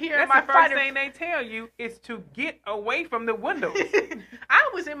over here in my fight. That's the first thing they tell you is to get away from the windows. I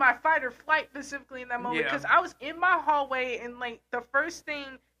was in my fight or flight specifically in that moment because I was in my hallway, and like the first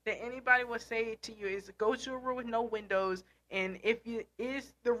thing that anybody would say to you is go to a room with no windows, and if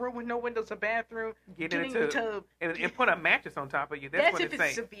is the room with no windows a bathroom, get in the tub and put a mattress on top of you. That's what if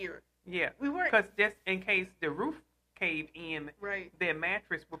it's severe. Yeah, we weren't, because just in case the roof cave in, right, their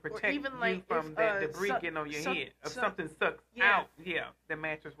mattress will protect even you from that debris getting on your head. If something sucks out, the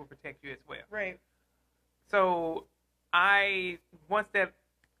mattress will protect you as well. Right. So once that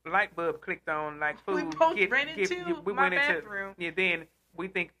light bulb clicked on, like food, we both ran into my bathroom. Yeah, then we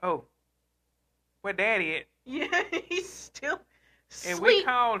think, oh, where Daddy at? Yeah, he's still asleep. And we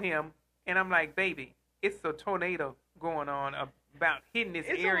called him, and I'm like, baby, it's a tornado going on about hitting this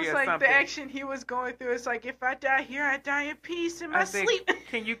area or something. It's almost like the action he was going through. It's like, if I die here, I die in peace in my sleep.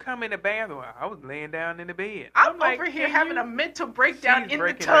 Can you come in the bathroom? I was laying down in the bed. I'm over here having a mental breakdown in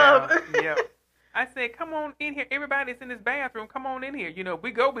the tub. Yep. I said, come on in here. Everybody's in this bathroom. Come on in here. You know,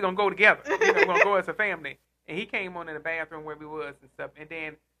 we're going to go together. We're going to go as a family. And he came on in the bathroom where we was and stuff. And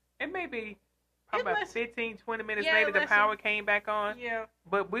then, and maybe about 15, 20 minutes later, the power came back on. Yeah.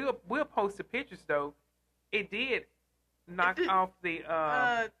 But we'll post the pictures, though. It did knock off the...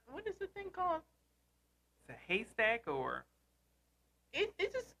 what is the thing called? It's a haystack or...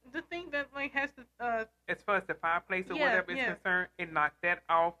 It's just the thing that like has the... as far as the fireplace or whatever is concerned, it knocked that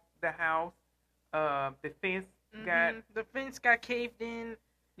off the house. The fence got caved in.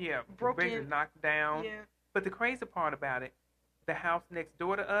 Yeah, broken, basically knocked down. Yeah. But the crazy part about it, the house next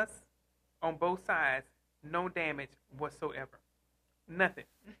door to us, on both sides, no damage whatsoever, nothing.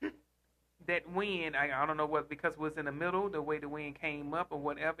 That wind, I don't know whether because it was in the middle, the way the wind came up or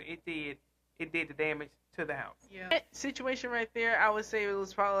whatever, it did the damage to the house. Yeah. That situation right there, I would say it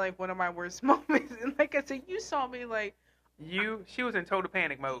was probably like one of my worst moments. And like I said, you saw me like. She was in total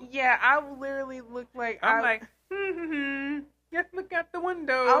panic mode. Yeah, I literally looked like I'm like, just look out the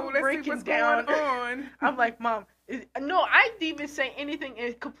window. I'm Let's breaking see what's down. going on. I'm like, Mom. No, I didn't even say anything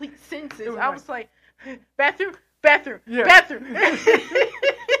in complete sentences. I was like, bathroom, yeah. bathroom.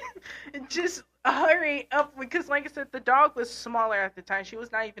 Just hurry up because, like I said, the dog was smaller at the time. She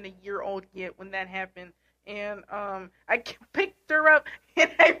was not even a year old yet when that happened. And I picked her up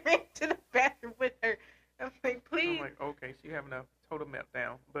and I ran to the bathroom with her. I'm like, please. I'm like, okay, she's having a total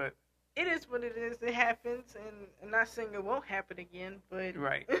meltdown, but it is what it is. It happens, and I'm not saying it won't happen again, but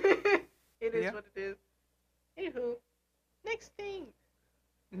right. It is what it is. Anywho, next thing.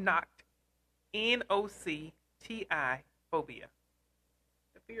 Knocked. Nocti phobia.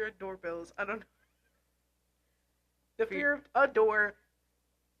 The fear of doorbells. I don't know. The fear of a door.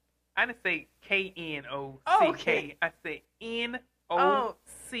 I didn't say Knock. Oh, okay. I said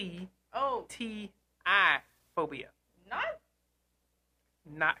Nocti phobia.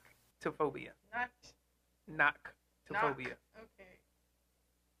 Knock to phobia. Knock to phobia. Okay.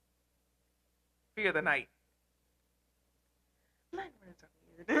 Fear of the night. Nightmares are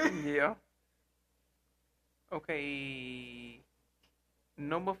weird. Yeah. Okay.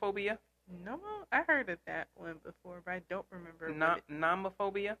 Nomophobia. I heard of that one before, but I don't remember.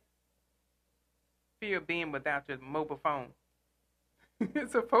 Nomophobia. Fear of being without your mobile phone.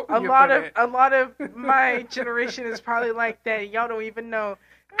 It's a phobia. A lot of my generation is probably like that. Y'all don't even know.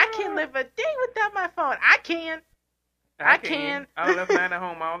 I can't live a day without my phone. I can. I left mine at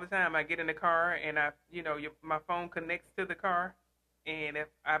home all the time. I get in the car and my phone connects to the car, and if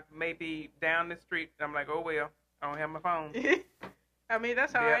I may be down the street, I'm like, oh well, I don't have my phone. I mean,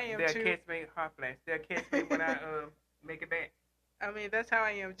 that's how I am too. They'll catch me hot flash. They'll catch me when I make it back. I mean, that's how I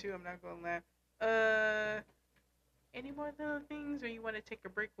am too. I'm not gonna lie. Any more little things, or you want to take a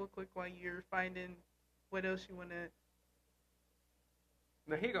break real quick while you're finding what else you want to?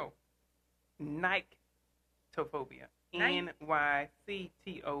 Now here you go. Nyctophobia.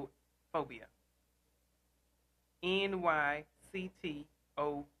 Nycto phobia. Nycto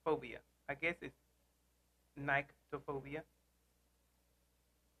phobia. I guess it's nyctophobia.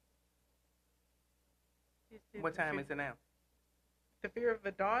 What time is it now? The fear of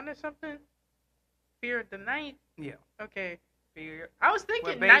the dawn or something? Fear of the night? Yeah. Okay. Fear. I was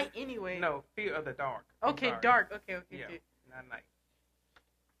thinking night anyway. No, fear of the dark. Okay, dark. Okay. Yeah, not night.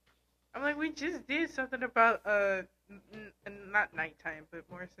 I'm like, we just did something about not nighttime, but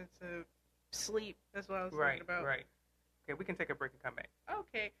more sense of sleep. That's what I was talking about. Right. Okay, we can take a break and come back.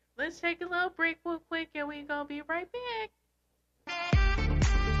 Okay, let's take a little break real quick, and we gonna be right back.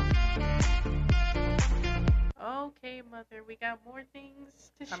 Okay, Mother, we got more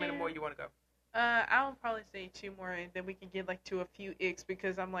things to share. How many more you want to go? I'll probably say 2 more, and then we can get like to a few icks,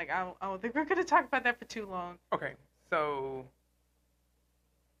 because I'm like, I don't think we're gonna talk about that for too long. Okay, so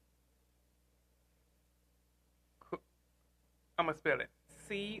I'm gonna spell it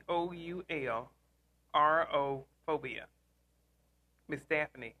COULRO phobia. Miss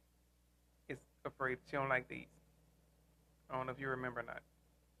Daphne is afraid. She don't like these. I don't know if you remember or not.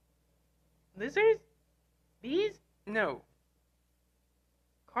 Lizards? Bees? No.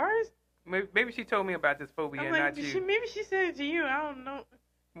 Cars? Maybe she told me about this phobia, I'm like, not you. Maybe she said it to you. I don't know.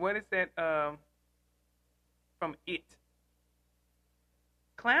 What is that? From It.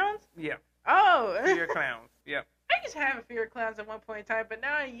 Clowns? Yeah. Oh. Fear clowns. Yep. I used to have a fear of clowns at one point in time, but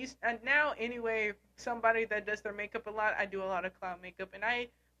now anyway, somebody that does their makeup a lot, I do a lot of clown makeup, and I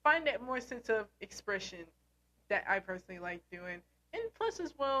find that more sense of expression that I personally like doing. And plus,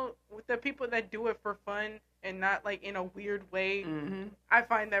 as well, with the people that do it for fun and not like in a weird way, I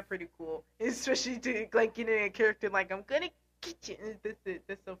find that pretty cool. Especially to like get in a character like, I'm gonna get you.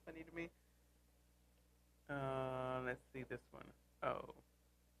 That's so funny to me. Let's see this one. Oh,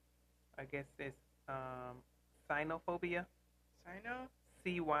 I guess it's cynophobia. Cyno?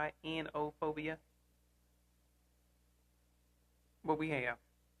 CYNO phobia. What we have.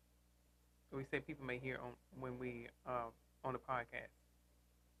 We say people may hear on when we on the podcast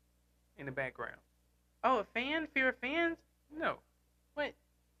in the background. Oh, a fan? Fear of fans? No. What?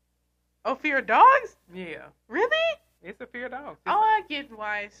 Oh, fear of dogs? Yeah. Really? It's a fear of dogs. Oh, I get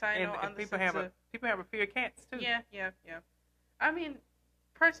why Cyno on the people have a fear of cats too. Yeah. I mean,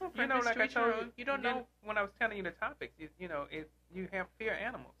 personal preference. Like I told you, you don't know when I was telling you the topics. You have fear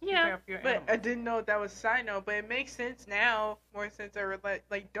animals. Yeah, I didn't know that was Cyno, but it makes sense now. More sense I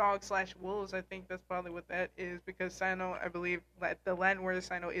like dog/wolves. I think that's probably what that is, because Cyno, I believe, the Latin word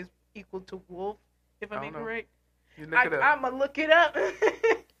Cyno is equal to wolf. If I'm incorrect. You look it up. I'm gonna look it up.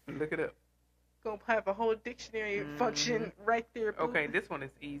 Look it up. Gonna have a whole dictionary function right there. Boop. Okay, this one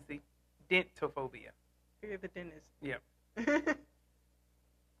is easy. Dentophobia. Fear of the dentist. Yeah.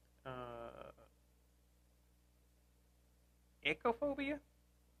 Ecophobia?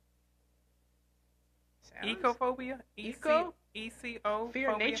 Ecophobia? Eco? ECO?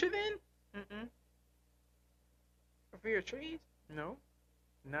 Fear of nature then? Mm-mm. Or fear of trees? No.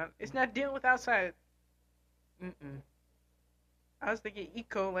 Not. It's not dealing with outside. Mm-mm. I was thinking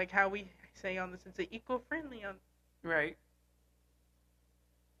eco, like how we say on this, it's eco-friendly on. Right.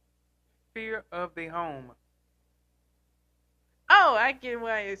 Fear of the home. Oh, I get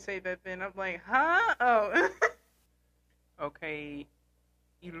why you say that then. I'm like, huh? Oh. Okay.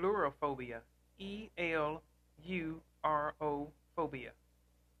 Elurophobia. ELURO phobia.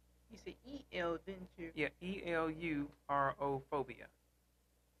 You said EL, didn't you? Yeah, ELURO phobia.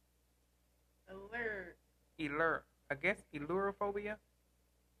 Allure. I guess elurophobia.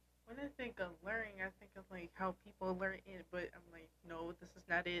 When I think of luring, I think of like how people lure in, but I'm like, no, this is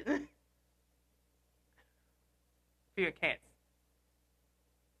not it. Fear of cats.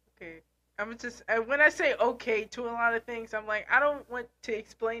 Okay. I'm just, when I say okay to a lot of things, I'm like, I don't want to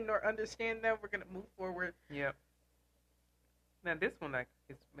explain nor understand that. We're going to move forward. Yep. Now this one, like,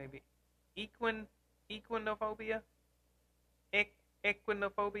 it's maybe equinophobia.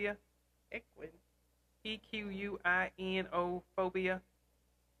 Equinophobia. EQUINO phobia.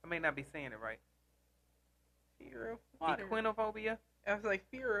 I may not be saying it right. Fear of water. Equinophobia. I was like,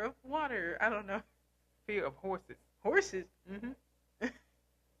 fear of water. I don't know. Fear of horses. Horses? Mm-hmm.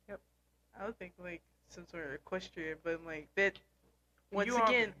 Yep. I would think like some sort of equestrian, but like that. Once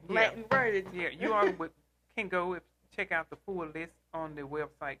again, Latin word. Yeah, you all can go check out the full list on the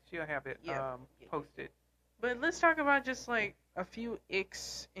website. She'll have it posted. But let's talk about just like a few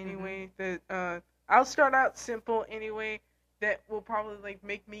icks anyway. That I'll start out simple anyway. that will probably like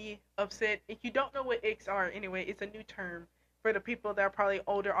make me upset. If you don't know what icks are, anyway, it's a new term for the people that are probably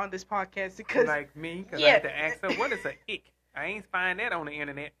older on this podcast. Because like me, because I had to ask her, what is an ick? I ain't find that on the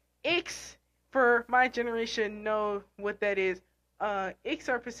internet. Icks, for my generation, know what that is. Icks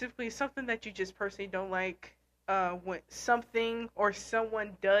are specifically something that you just personally don't like. When something or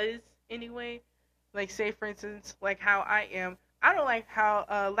someone does anyway. Like, say for instance, like how I am. I don't like how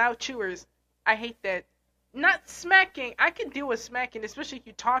loud chewers. I hate that. Not smacking. I can deal with smacking, especially if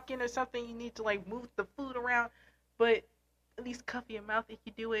you're talking or something. You need to like move the food around, but at least cover your mouth if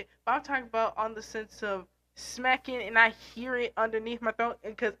you do it. But I'm talking about on the sense of smacking, and I hear it underneath my throat,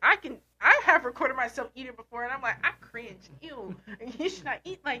 because I have recorded myself eating before, and I'm like, I cringe. Ew. You should not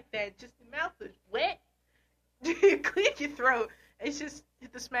eat like that. Just the mouth is wet. Clear your throat. It's just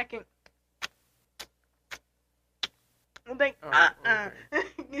the smacking. I'm like, okay.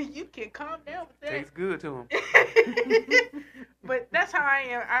 You can calm down with that. Tastes good to him. But that's how I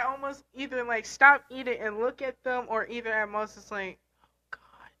am. I almost either like stop eating and look at them, or either at most it's like, oh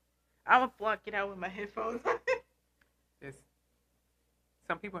God, I'm gonna block it out with my headphones.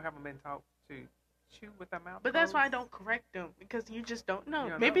 Some people haven't been taught to chew with their mouth. But that's why I don't correct them, because you just don't know. You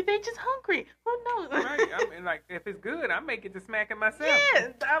don't Maybe know. they just hungry. Who knows? Right. I mean, like, if it's good, I make it to smacking myself.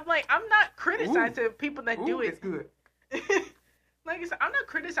 Yeah, I'm like, I'm not criticizing people that do it. It's good. Like I said, I'm not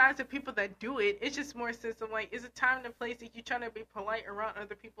criticizing people that do it. It's just more sense of like, is it time and place that you're trying to be polite around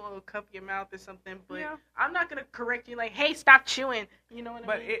other people or cover your mouth or something? But yeah. I'm not gonna correct you like, hey, stop chewing. You know what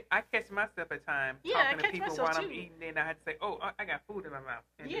I mean? But I catch myself at times talking to people while I'm eating, and I had to say, oh, I got food in my mouth,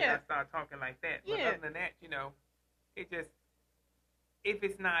 and then I start talking like that. But other than that, it just, if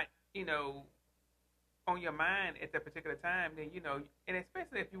it's not, on your mind at that particular time, then and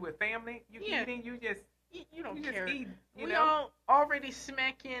especially if you're with family, eating, you just. You don't care. Just eat, we all already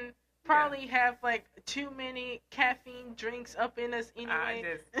smacking. Probably have like too many caffeine drinks up in us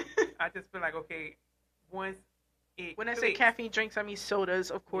anyway. I just feel like, okay, once it when clicks, I say caffeine drinks, I mean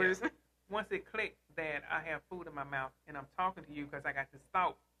sodas, of course. Yeah. Once it clicks that I have food in my mouth and I'm talking to you because I got this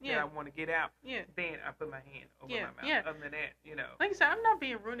thought that I want to get out, then I put my hand over my mouth. Other than that, Like I said, I'm not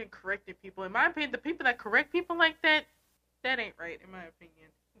being rude and correcting people. In my opinion, the people that correct people like that ain't right, in my opinion.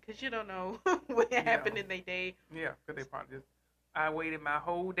 Because you don't know what happened in their day. Yeah, because they probably just... I waited my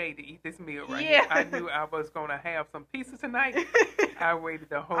whole day to eat this meal right here. I knew I was going to have some pizza tonight. I waited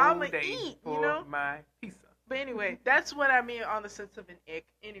the whole day for my pizza. But anyway, that's what I mean on the sense of an ick.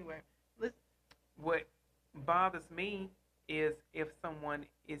 Anyway. What bothers me is if someone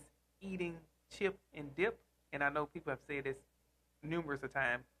is eating chip and dip, and I know people have said this numerous of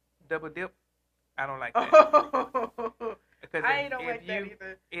times, double dip, I don't like that. Because I don't like that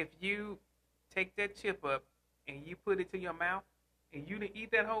either. If you take that chip up and you put it to your mouth and you didn't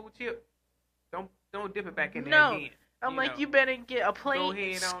eat that whole chip, don't dip it back in there again. I'm like, you better get a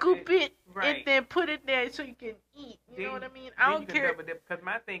plate, scoop it, and then put it there so you can eat. You know what I mean? I don't care. Because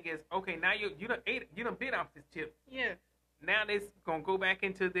my thing is, okay, now you done ate it, you done bit off this chip. Yeah. Now this gonna go back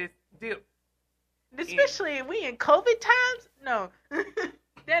into this dip. Especially if we in COVID times, no.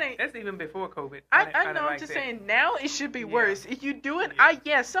 That's even before COVID. I know. I'm just saying now it should be worse. If you do it,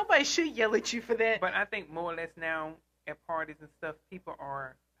 somebody should yell at you for that. But I think more or less now at parties and stuff, people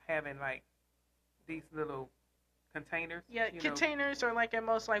are having like these little containers. Yeah, containers are like at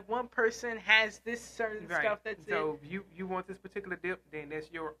most like one person has this certain stuff. That's so you want this particular dip, then that's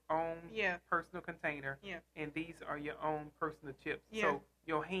your own personal container. Yeah. And these are your own personal chips. Yeah. So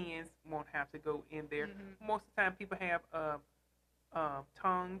your hands won't have to go in there. Mm-hmm. Most of the time, people have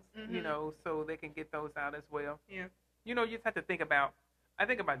tongues, so they can get those out as well. Yeah. You just have to think about. I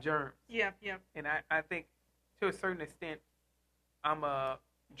think about germs. Yeah, yeah. And I think to a certain extent, I'm a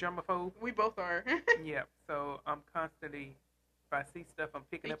germaphobe. We both are. Yeah. So I'm constantly, if I see stuff, I'm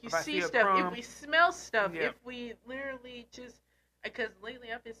picking up. If I see stuff, if we smell stuff, if we literally just, because lately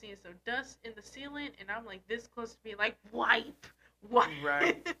I've been seeing some dust in the ceiling, and I'm like this close to being like, wipe.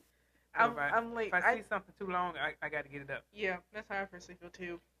 Right. I'm like, if I see something too long, I got to get it up. Yeah, that's how I personally feel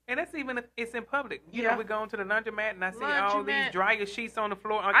too. And that's even if it's in public. You know, we go into the laundromat and I see all these dryer sheets on the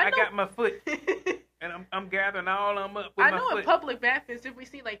floor. I got my foot. And I'm gathering all of them up with my foot. I know in public bathrooms, if we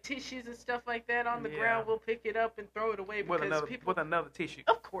see like tissues and stuff like that on the ground, we'll pick it up and throw it away. Because with another tissue.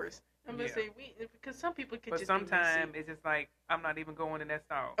 Of course. I'm going to say, because some people could just sometimes it's just like, I'm not even going in that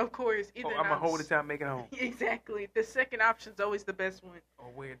stall. Of course. Or I'm going to hold it till I make it home. Exactly. The second option's always the best one. Or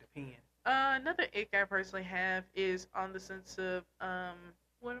wear the pen. Another ick I personally have is on the sense of,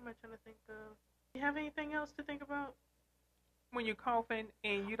 what am I trying to think of? Do you have anything else to think about? When you're coughing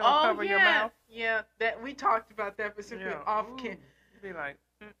and you don't cover your mouth. Yeah, that we talked about that specifically off camera. Be like,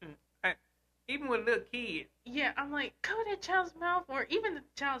 Even with little kids. Yeah, I'm like, cover that child's mouth, or even the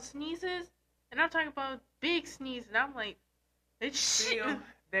child sneezes, and I'm talking about big sneeze, and I'm like, it's still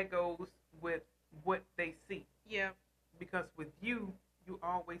that goes with what they see. Yeah. Because with you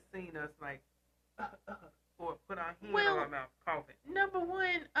always seen us like, or put our hand on our mouth, coughing. Number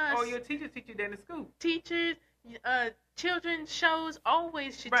one, or your teachers teach you that in school. Teachers, children's shows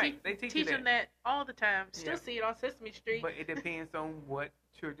always should teach them that all the time. Still see it on Sesame Street. But it depends on what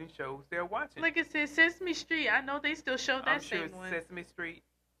children's shows they're watching. Like I said, Sesame Street, I know they still show that same one. Sesame Street,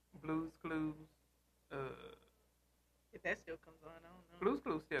 Blue's Clues, if that still comes on, I don't know. Blue's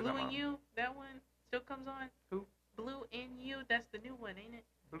Clues still comes on. Blue and You, that one still comes on? Who? Blue and You, that's the new one, ain't it?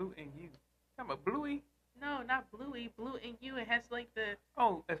 Blue and You. Talking about Bluey? No, not Bluey. Blue and You, it has like the...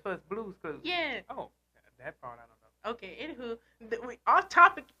 Oh, as far as Blue's Clues. Yeah. Oh, that part I don't know. Okay, anywho, we off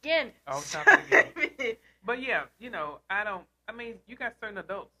topic again. Off topic again. But yeah, you mean, you got certain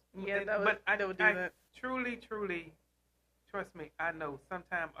adults. Yeah, I do that. Truly, trust me, I know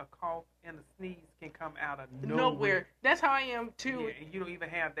sometimes a cough and a sneeze can come out of nowhere. That's how I am too. Yeah, and you don't even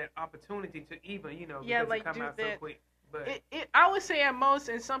have that opportunity to even, because like it come out that. so quick. But I would say at most,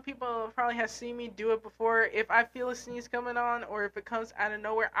 and some people probably have seen me do it before, if I feel a sneeze coming on or if it comes out of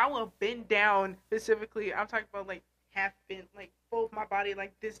nowhere, I will bend down specifically. I'm talking about like half bent, like fold my body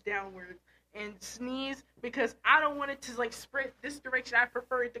like this downwards and sneeze because I don't want it to like spread this direction. I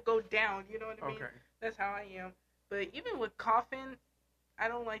prefer it to go down. You know what I mean? Okay. That's how I am. But even with coughing, I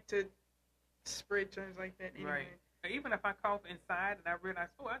don't like to spread germs like that anyway. Right. Even if I cough inside and I realize,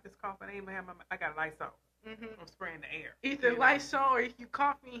 I just coughed and I even have I got Lysol. Mm-hmm. I'm spraying the air. Either Lysol or if you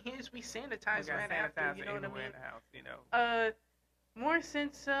cough me, we sanitize right after. You know what I mean? In the house, more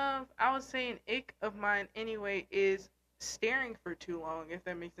sense of, I would say an ick of mine anyway is staring for too long, if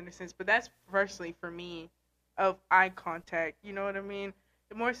that makes any sense. But that's personally for me of eye contact. You know what I mean?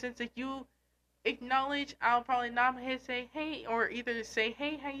 The more sense that you acknowledge, I'll probably nod my head, say hey, or either say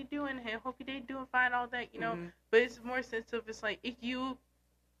hey, how you doing? Hey, hope your day doing fine, all that, you know. Mm-hmm. But it's more sense of, it's like if you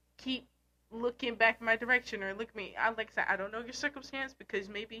keep looking back in my direction or look at me, like I said, I don't know your circumstance because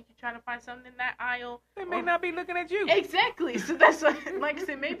maybe you're trying to find something in that aisle. They may not be looking at you. Exactly. So that's like I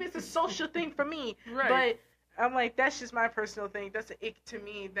said, maybe it's a social thing for me. Right. But I'm like, that's just my personal thing. That's an ick to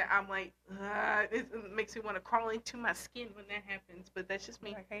me that I'm like, it makes me want to crawl into my skin when that happens. But that's just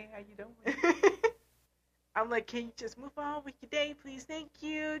me. Like, hey, how you doing? I'm like, can you just move on with your day, please? Thank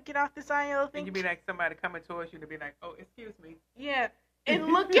you. Get off this aisle. And you be like somebody coming towards you to be like, oh, excuse me. Yeah.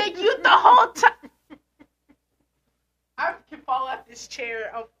 And look at you the whole time. I can fall off this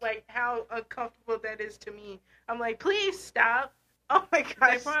chair of like how uncomfortable that is to me. I'm like, please stop. Oh my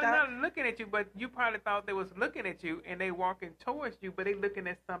gosh, they probably not looking at you, but you probably thought they was looking at you, and they walking towards you, but they looking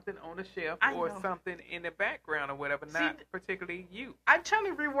at something on the shelf or something in the background or whatever, not particularly you. I'm trying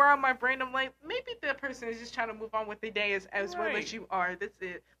to rewire my brain. I'm like, maybe that person is just trying to move on with their day as well as you are. That's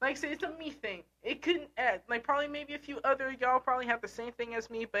it. Like I said, it's a me thing. It couldn't, like probably maybe a few other y'all probably have the same thing as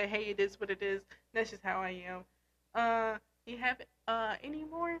me, but hey, it is what it is. That's just how I am. You have any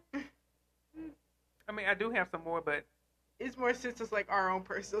more? I mean, I do have some more, but it's more since it's like our own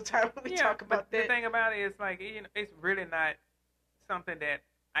personal time when we talk about that. The thing about it is like, it's really not something that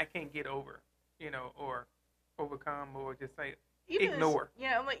I can't get over, or overcome or just say ignore.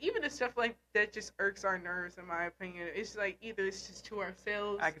 Like even the stuff like that just irks our nerves, in my opinion. It's like either it's just to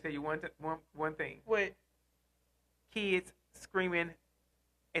ourselves. I can tell you one thing. What? Kids screaming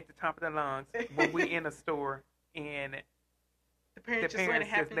at the top of their lungs when we're in a store and the parents just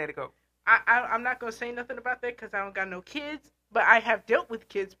let it go. I'm not going to say nothing about that because I don't got no kids, but I have dealt with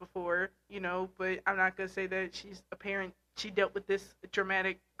kids before, but I'm not going to say that she's a parent. She dealt with this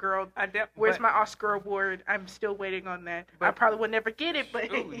dramatic girl. Where's my Oscar award? I'm still waiting on that. I probably will never get it, but...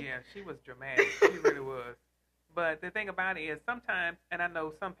 Oh, yeah, she was dramatic. She really was. But the thing about it is sometimes, and I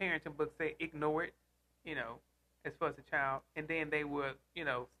know some parenting books say ignore it, as far as a child, and then they would,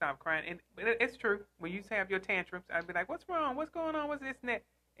 stop crying. And it's true. When you have your tantrums, I'd be like, what's wrong? What's going on? What's this and that?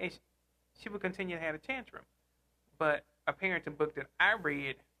 And she would continue to have a tantrum. But a parenting book that I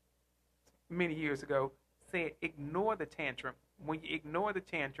read many years ago said ignore the tantrum. When you ignore the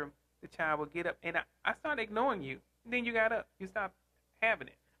tantrum, the child will get up. And I started ignoring you. And then you got up. You stopped having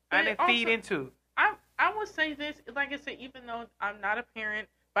it. I didn't feed into. I would say this, like I said, even though I'm not a parent,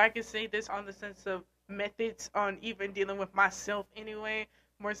 but I can say this on the sense of methods on even dealing with myself anyway,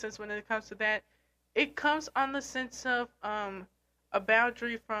 more sense when it comes to that. It comes on the sense of a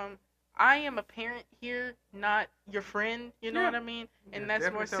boundary from, I am a parent here, not your friend. You know what I mean? And that's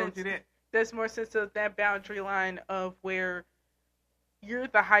more sense. That's more sense of that boundary line of where you're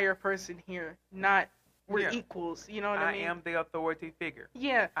the higher person here, not we're equals. You know what I mean? I am the authority figure.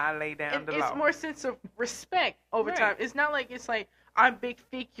 Yeah. I lay down the law. It's more sense of respect over time. It's not like it's like I'm big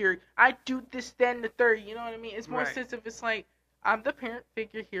figure. I do this, then the third. You know what I mean? It's more sense of it's like I'm the parent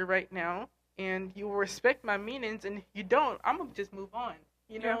figure here right now, and you will respect my meanings, and if you don't, I'm gonna just move on.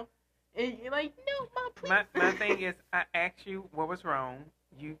 You know? And you're like, no, Mom, please. My thing is, I asked you what was wrong.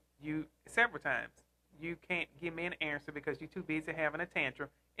 You several times. You can't give me an answer because you're too busy having a tantrum.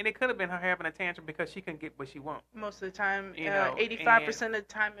 And it could have been her having a tantrum because she couldn't get what she wants. Most of the time, 85% of the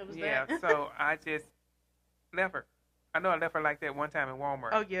time it was that. Yeah, so I just left her. I know I left her like that one time in Walmart.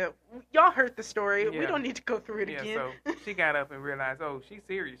 Oh, yeah. Y'all heard the story. Yeah. We don't need to go through it again. So she got up and realized, oh, she's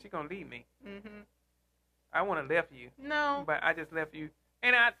serious. She's going to leave me. I want to left you. No. But I just left you.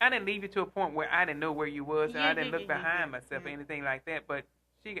 And I didn't leave you to a point where I didn't know where you was. And I didn't look behind myself or anything like that. But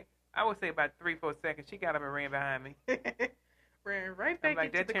I would say about 3-4 seconds, she got up and ran behind me. Ran right back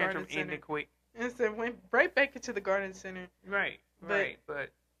into the garden center. That tantrum ended quick. And so went right back into the garden center. Right.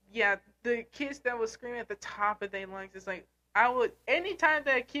 But yeah, the kids that was screaming at the top of their lungs, it's like, anytime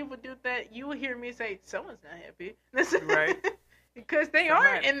that a kid would do that, you would hear me say, someone's not happy. Right. Because they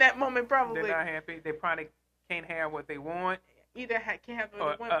aren't in that moment, probably. They're not happy. They probably can't have what they want. Either can't have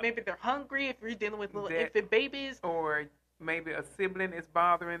what they want. Maybe they're hungry if you're dealing with little infant babies. Or maybe a sibling is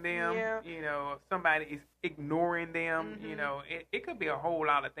bothering them. Yeah. You know, somebody is ignoring them. You know, it could be a whole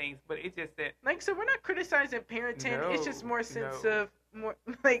lot of things, but it's just that. Like, so we're not criticizing parenting. No, it's just more sense of more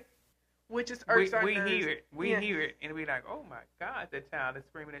like, which is irks our nerves. Hear it. We hear it, and we like, oh my God, the child is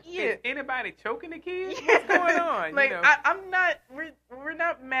screaming. Is anybody choking the kid? What's going on? Like, I'm not. We're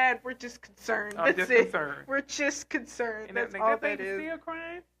not mad. We're just concerned. I'm just concerned. We're just concerned. And that's all that is. Still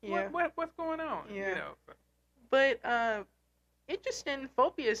crying? Yeah. What's going on? Yeah. You know. But interesting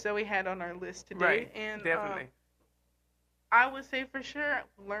phobias that we had on our list today. Right. And definitely. I would say for sure I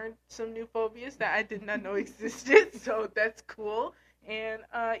learned some new phobias that I did not know existed. So that's cool. And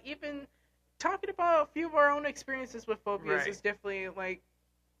even talking about a few of our own experiences with phobias is definitely like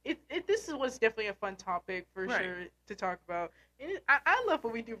this was definitely a fun topic for sure to talk about. And I love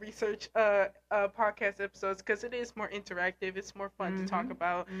when we do research podcast episodes because it is more interactive. It's more fun to talk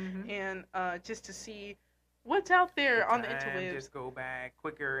about and just to see what's out there on the interwebs. Just go back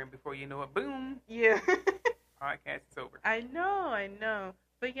quicker, and before you know it, boom. Yeah. Podcast is over. I know.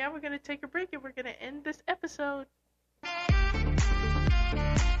 But yeah, we're gonna take a break and we're gonna end this episode.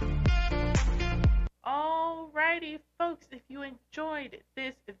 Alrighty, folks, if you enjoyed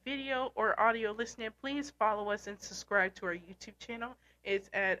this video or audio listening, please follow us and subscribe to our YouTube channel. It's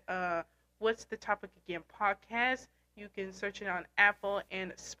at What's the Topic Again podcast. You can search it on Apple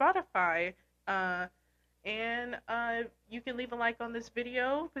and Spotify. And you can leave a like on this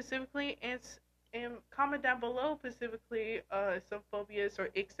video specifically and comment down below specifically some phobias or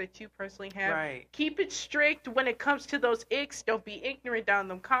icks that you personally have. Right. Keep it strict when it comes to those icks. Don't be ignorant down in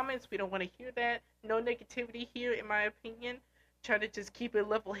the comments. We don't want to hear that. No negativity here, in my opinion. Try to just keep it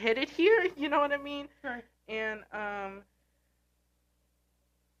level-headed here. You know what I mean? Right. And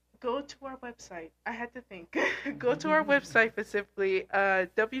go to our website. I had to think. Go to our website specifically,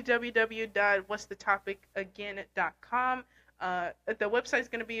 www.whatsthetopicagain.com. The website's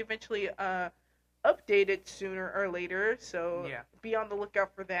going to be eventually updated sooner or later, so be on the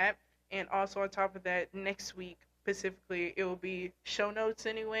lookout for that. And also on top of that, next week specifically, it will be show notes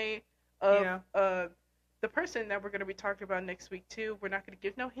anyway of the person that we're going to be talking about next week too. We're not going to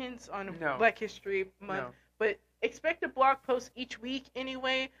give no hints on Black History Month, but expect a blog post each week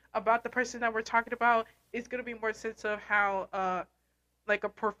anyway about the person that we're talking about. It's going to be more sense of how like a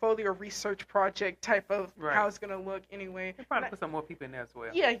portfolio research project type of how it's going to look anyway. We'll probably put some more people in there as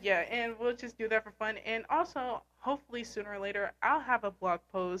well. Yeah, and we'll just do that for fun. And also, hopefully sooner or later, I'll have a blog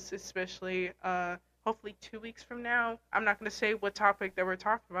post, especially hopefully 2 weeks from now. I'm not going to say what topic that we're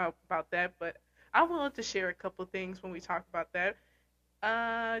talking about that, but I'm willing to share a couple things when we talk about that.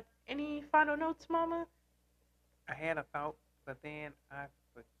 Any final notes, Mama? I had a thought, but then I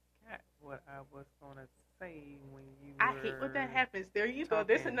forgot what I was going to say when you were... I hate when that happens. There you go.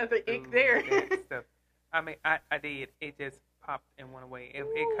 There's another ick there. Stuff. I mean, I did. It just popped and went away. If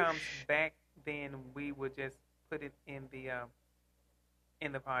it comes back, then we would just put it in the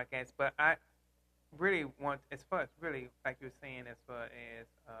podcast. But I really want, as far as really, like you were saying, as far as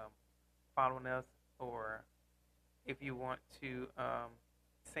following us, or if you want to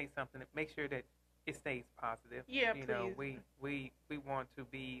say something, make sure that it stays positive. Yeah, you please. know, we want to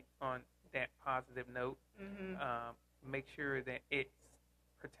be on that positive note. Make sure that it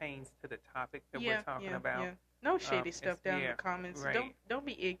pertains to the topic that we're talking about. Yeah. No shady stuff down in the comments. Right. Don't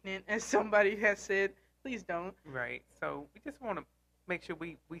be ignorant, as somebody has said. Please don't. Right. So we just want to make sure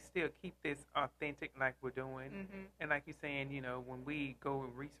we still keep this authentic like we're doing. And like you're saying, when we go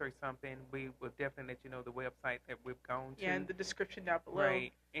and research something, we will definitely let you know the website that we've gone to. Yeah, in the description down below.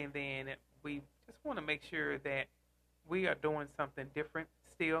 Right. And then we just want to make sure that we are doing something different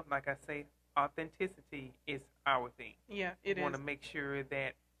still. Like I say, authenticity is our thing. Yeah, it is. We want to make sure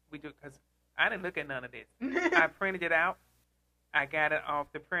that we do, because I didn't look at none of this. I printed it out. I got it off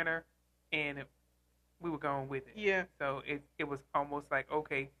the printer, and we were going with it. Yeah. So it was almost like,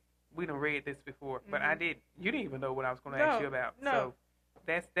 okay, we done read this before, but I didn't. You didn't even know what I was going to ask you about. No.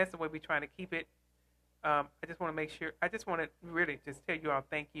 So that's the way we're trying to keep it. I just want to make sure. I just want to really just tell you all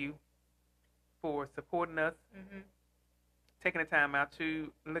thank you for supporting us, taking the time out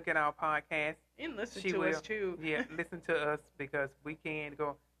to look at our podcast. And listen to us, too. Yeah, listen to us, because we can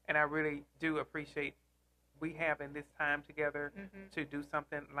go, and I really do appreciate we having this time together to do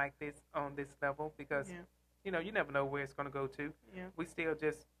something like this on this level, because, you never know where it's going to go to. Yeah. We still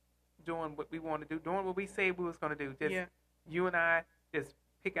just doing what we want to do, doing what we said we was going to do. Just you and I just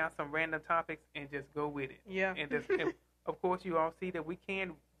pick out some random topics and just go with it. Yeah. And of course, you all see that we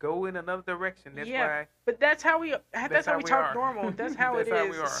can go in another direction. That's why. But that's how we talk normal. That's how it is. How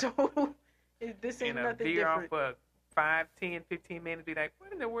we are. So this ain't nothing different. Off for 5, 10, 15 minutes, be like,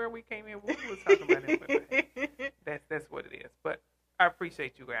 what in the world we came in? What we was talking about? That's what it is. But I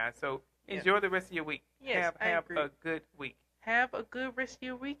appreciate you guys. So enjoy the rest of your week. Yes, have a good week. Have a good rest of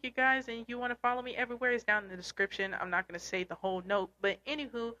your week, you guys. And you want to follow me everywhere, it's down in the description. I'm not going to say the whole note. But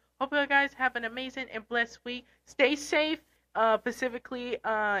anywho, hope you guys have an amazing and blessed week. Stay safe, specifically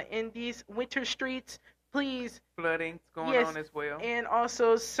in these winter streets. Please. Flooding's going on as well. And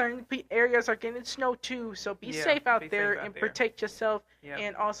also certain areas are getting snow too. So be safe out there and protect yourself. Yep.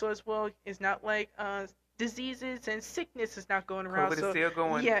 And also as well, it's not like diseases and sickness is not going around. COVID is still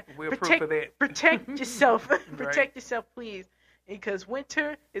going. Yeah, we're proof of that. Protect yourself. Protect yourself, please. Because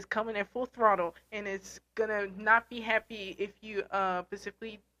winter is coming in full throttle, and it's gonna not be happy if you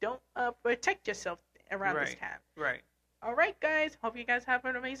specifically don't protect yourself around this time. Right. All right, guys. Hope you guys have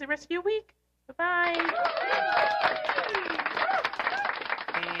an amazing rest of your week. Bye-bye.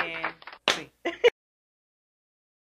 And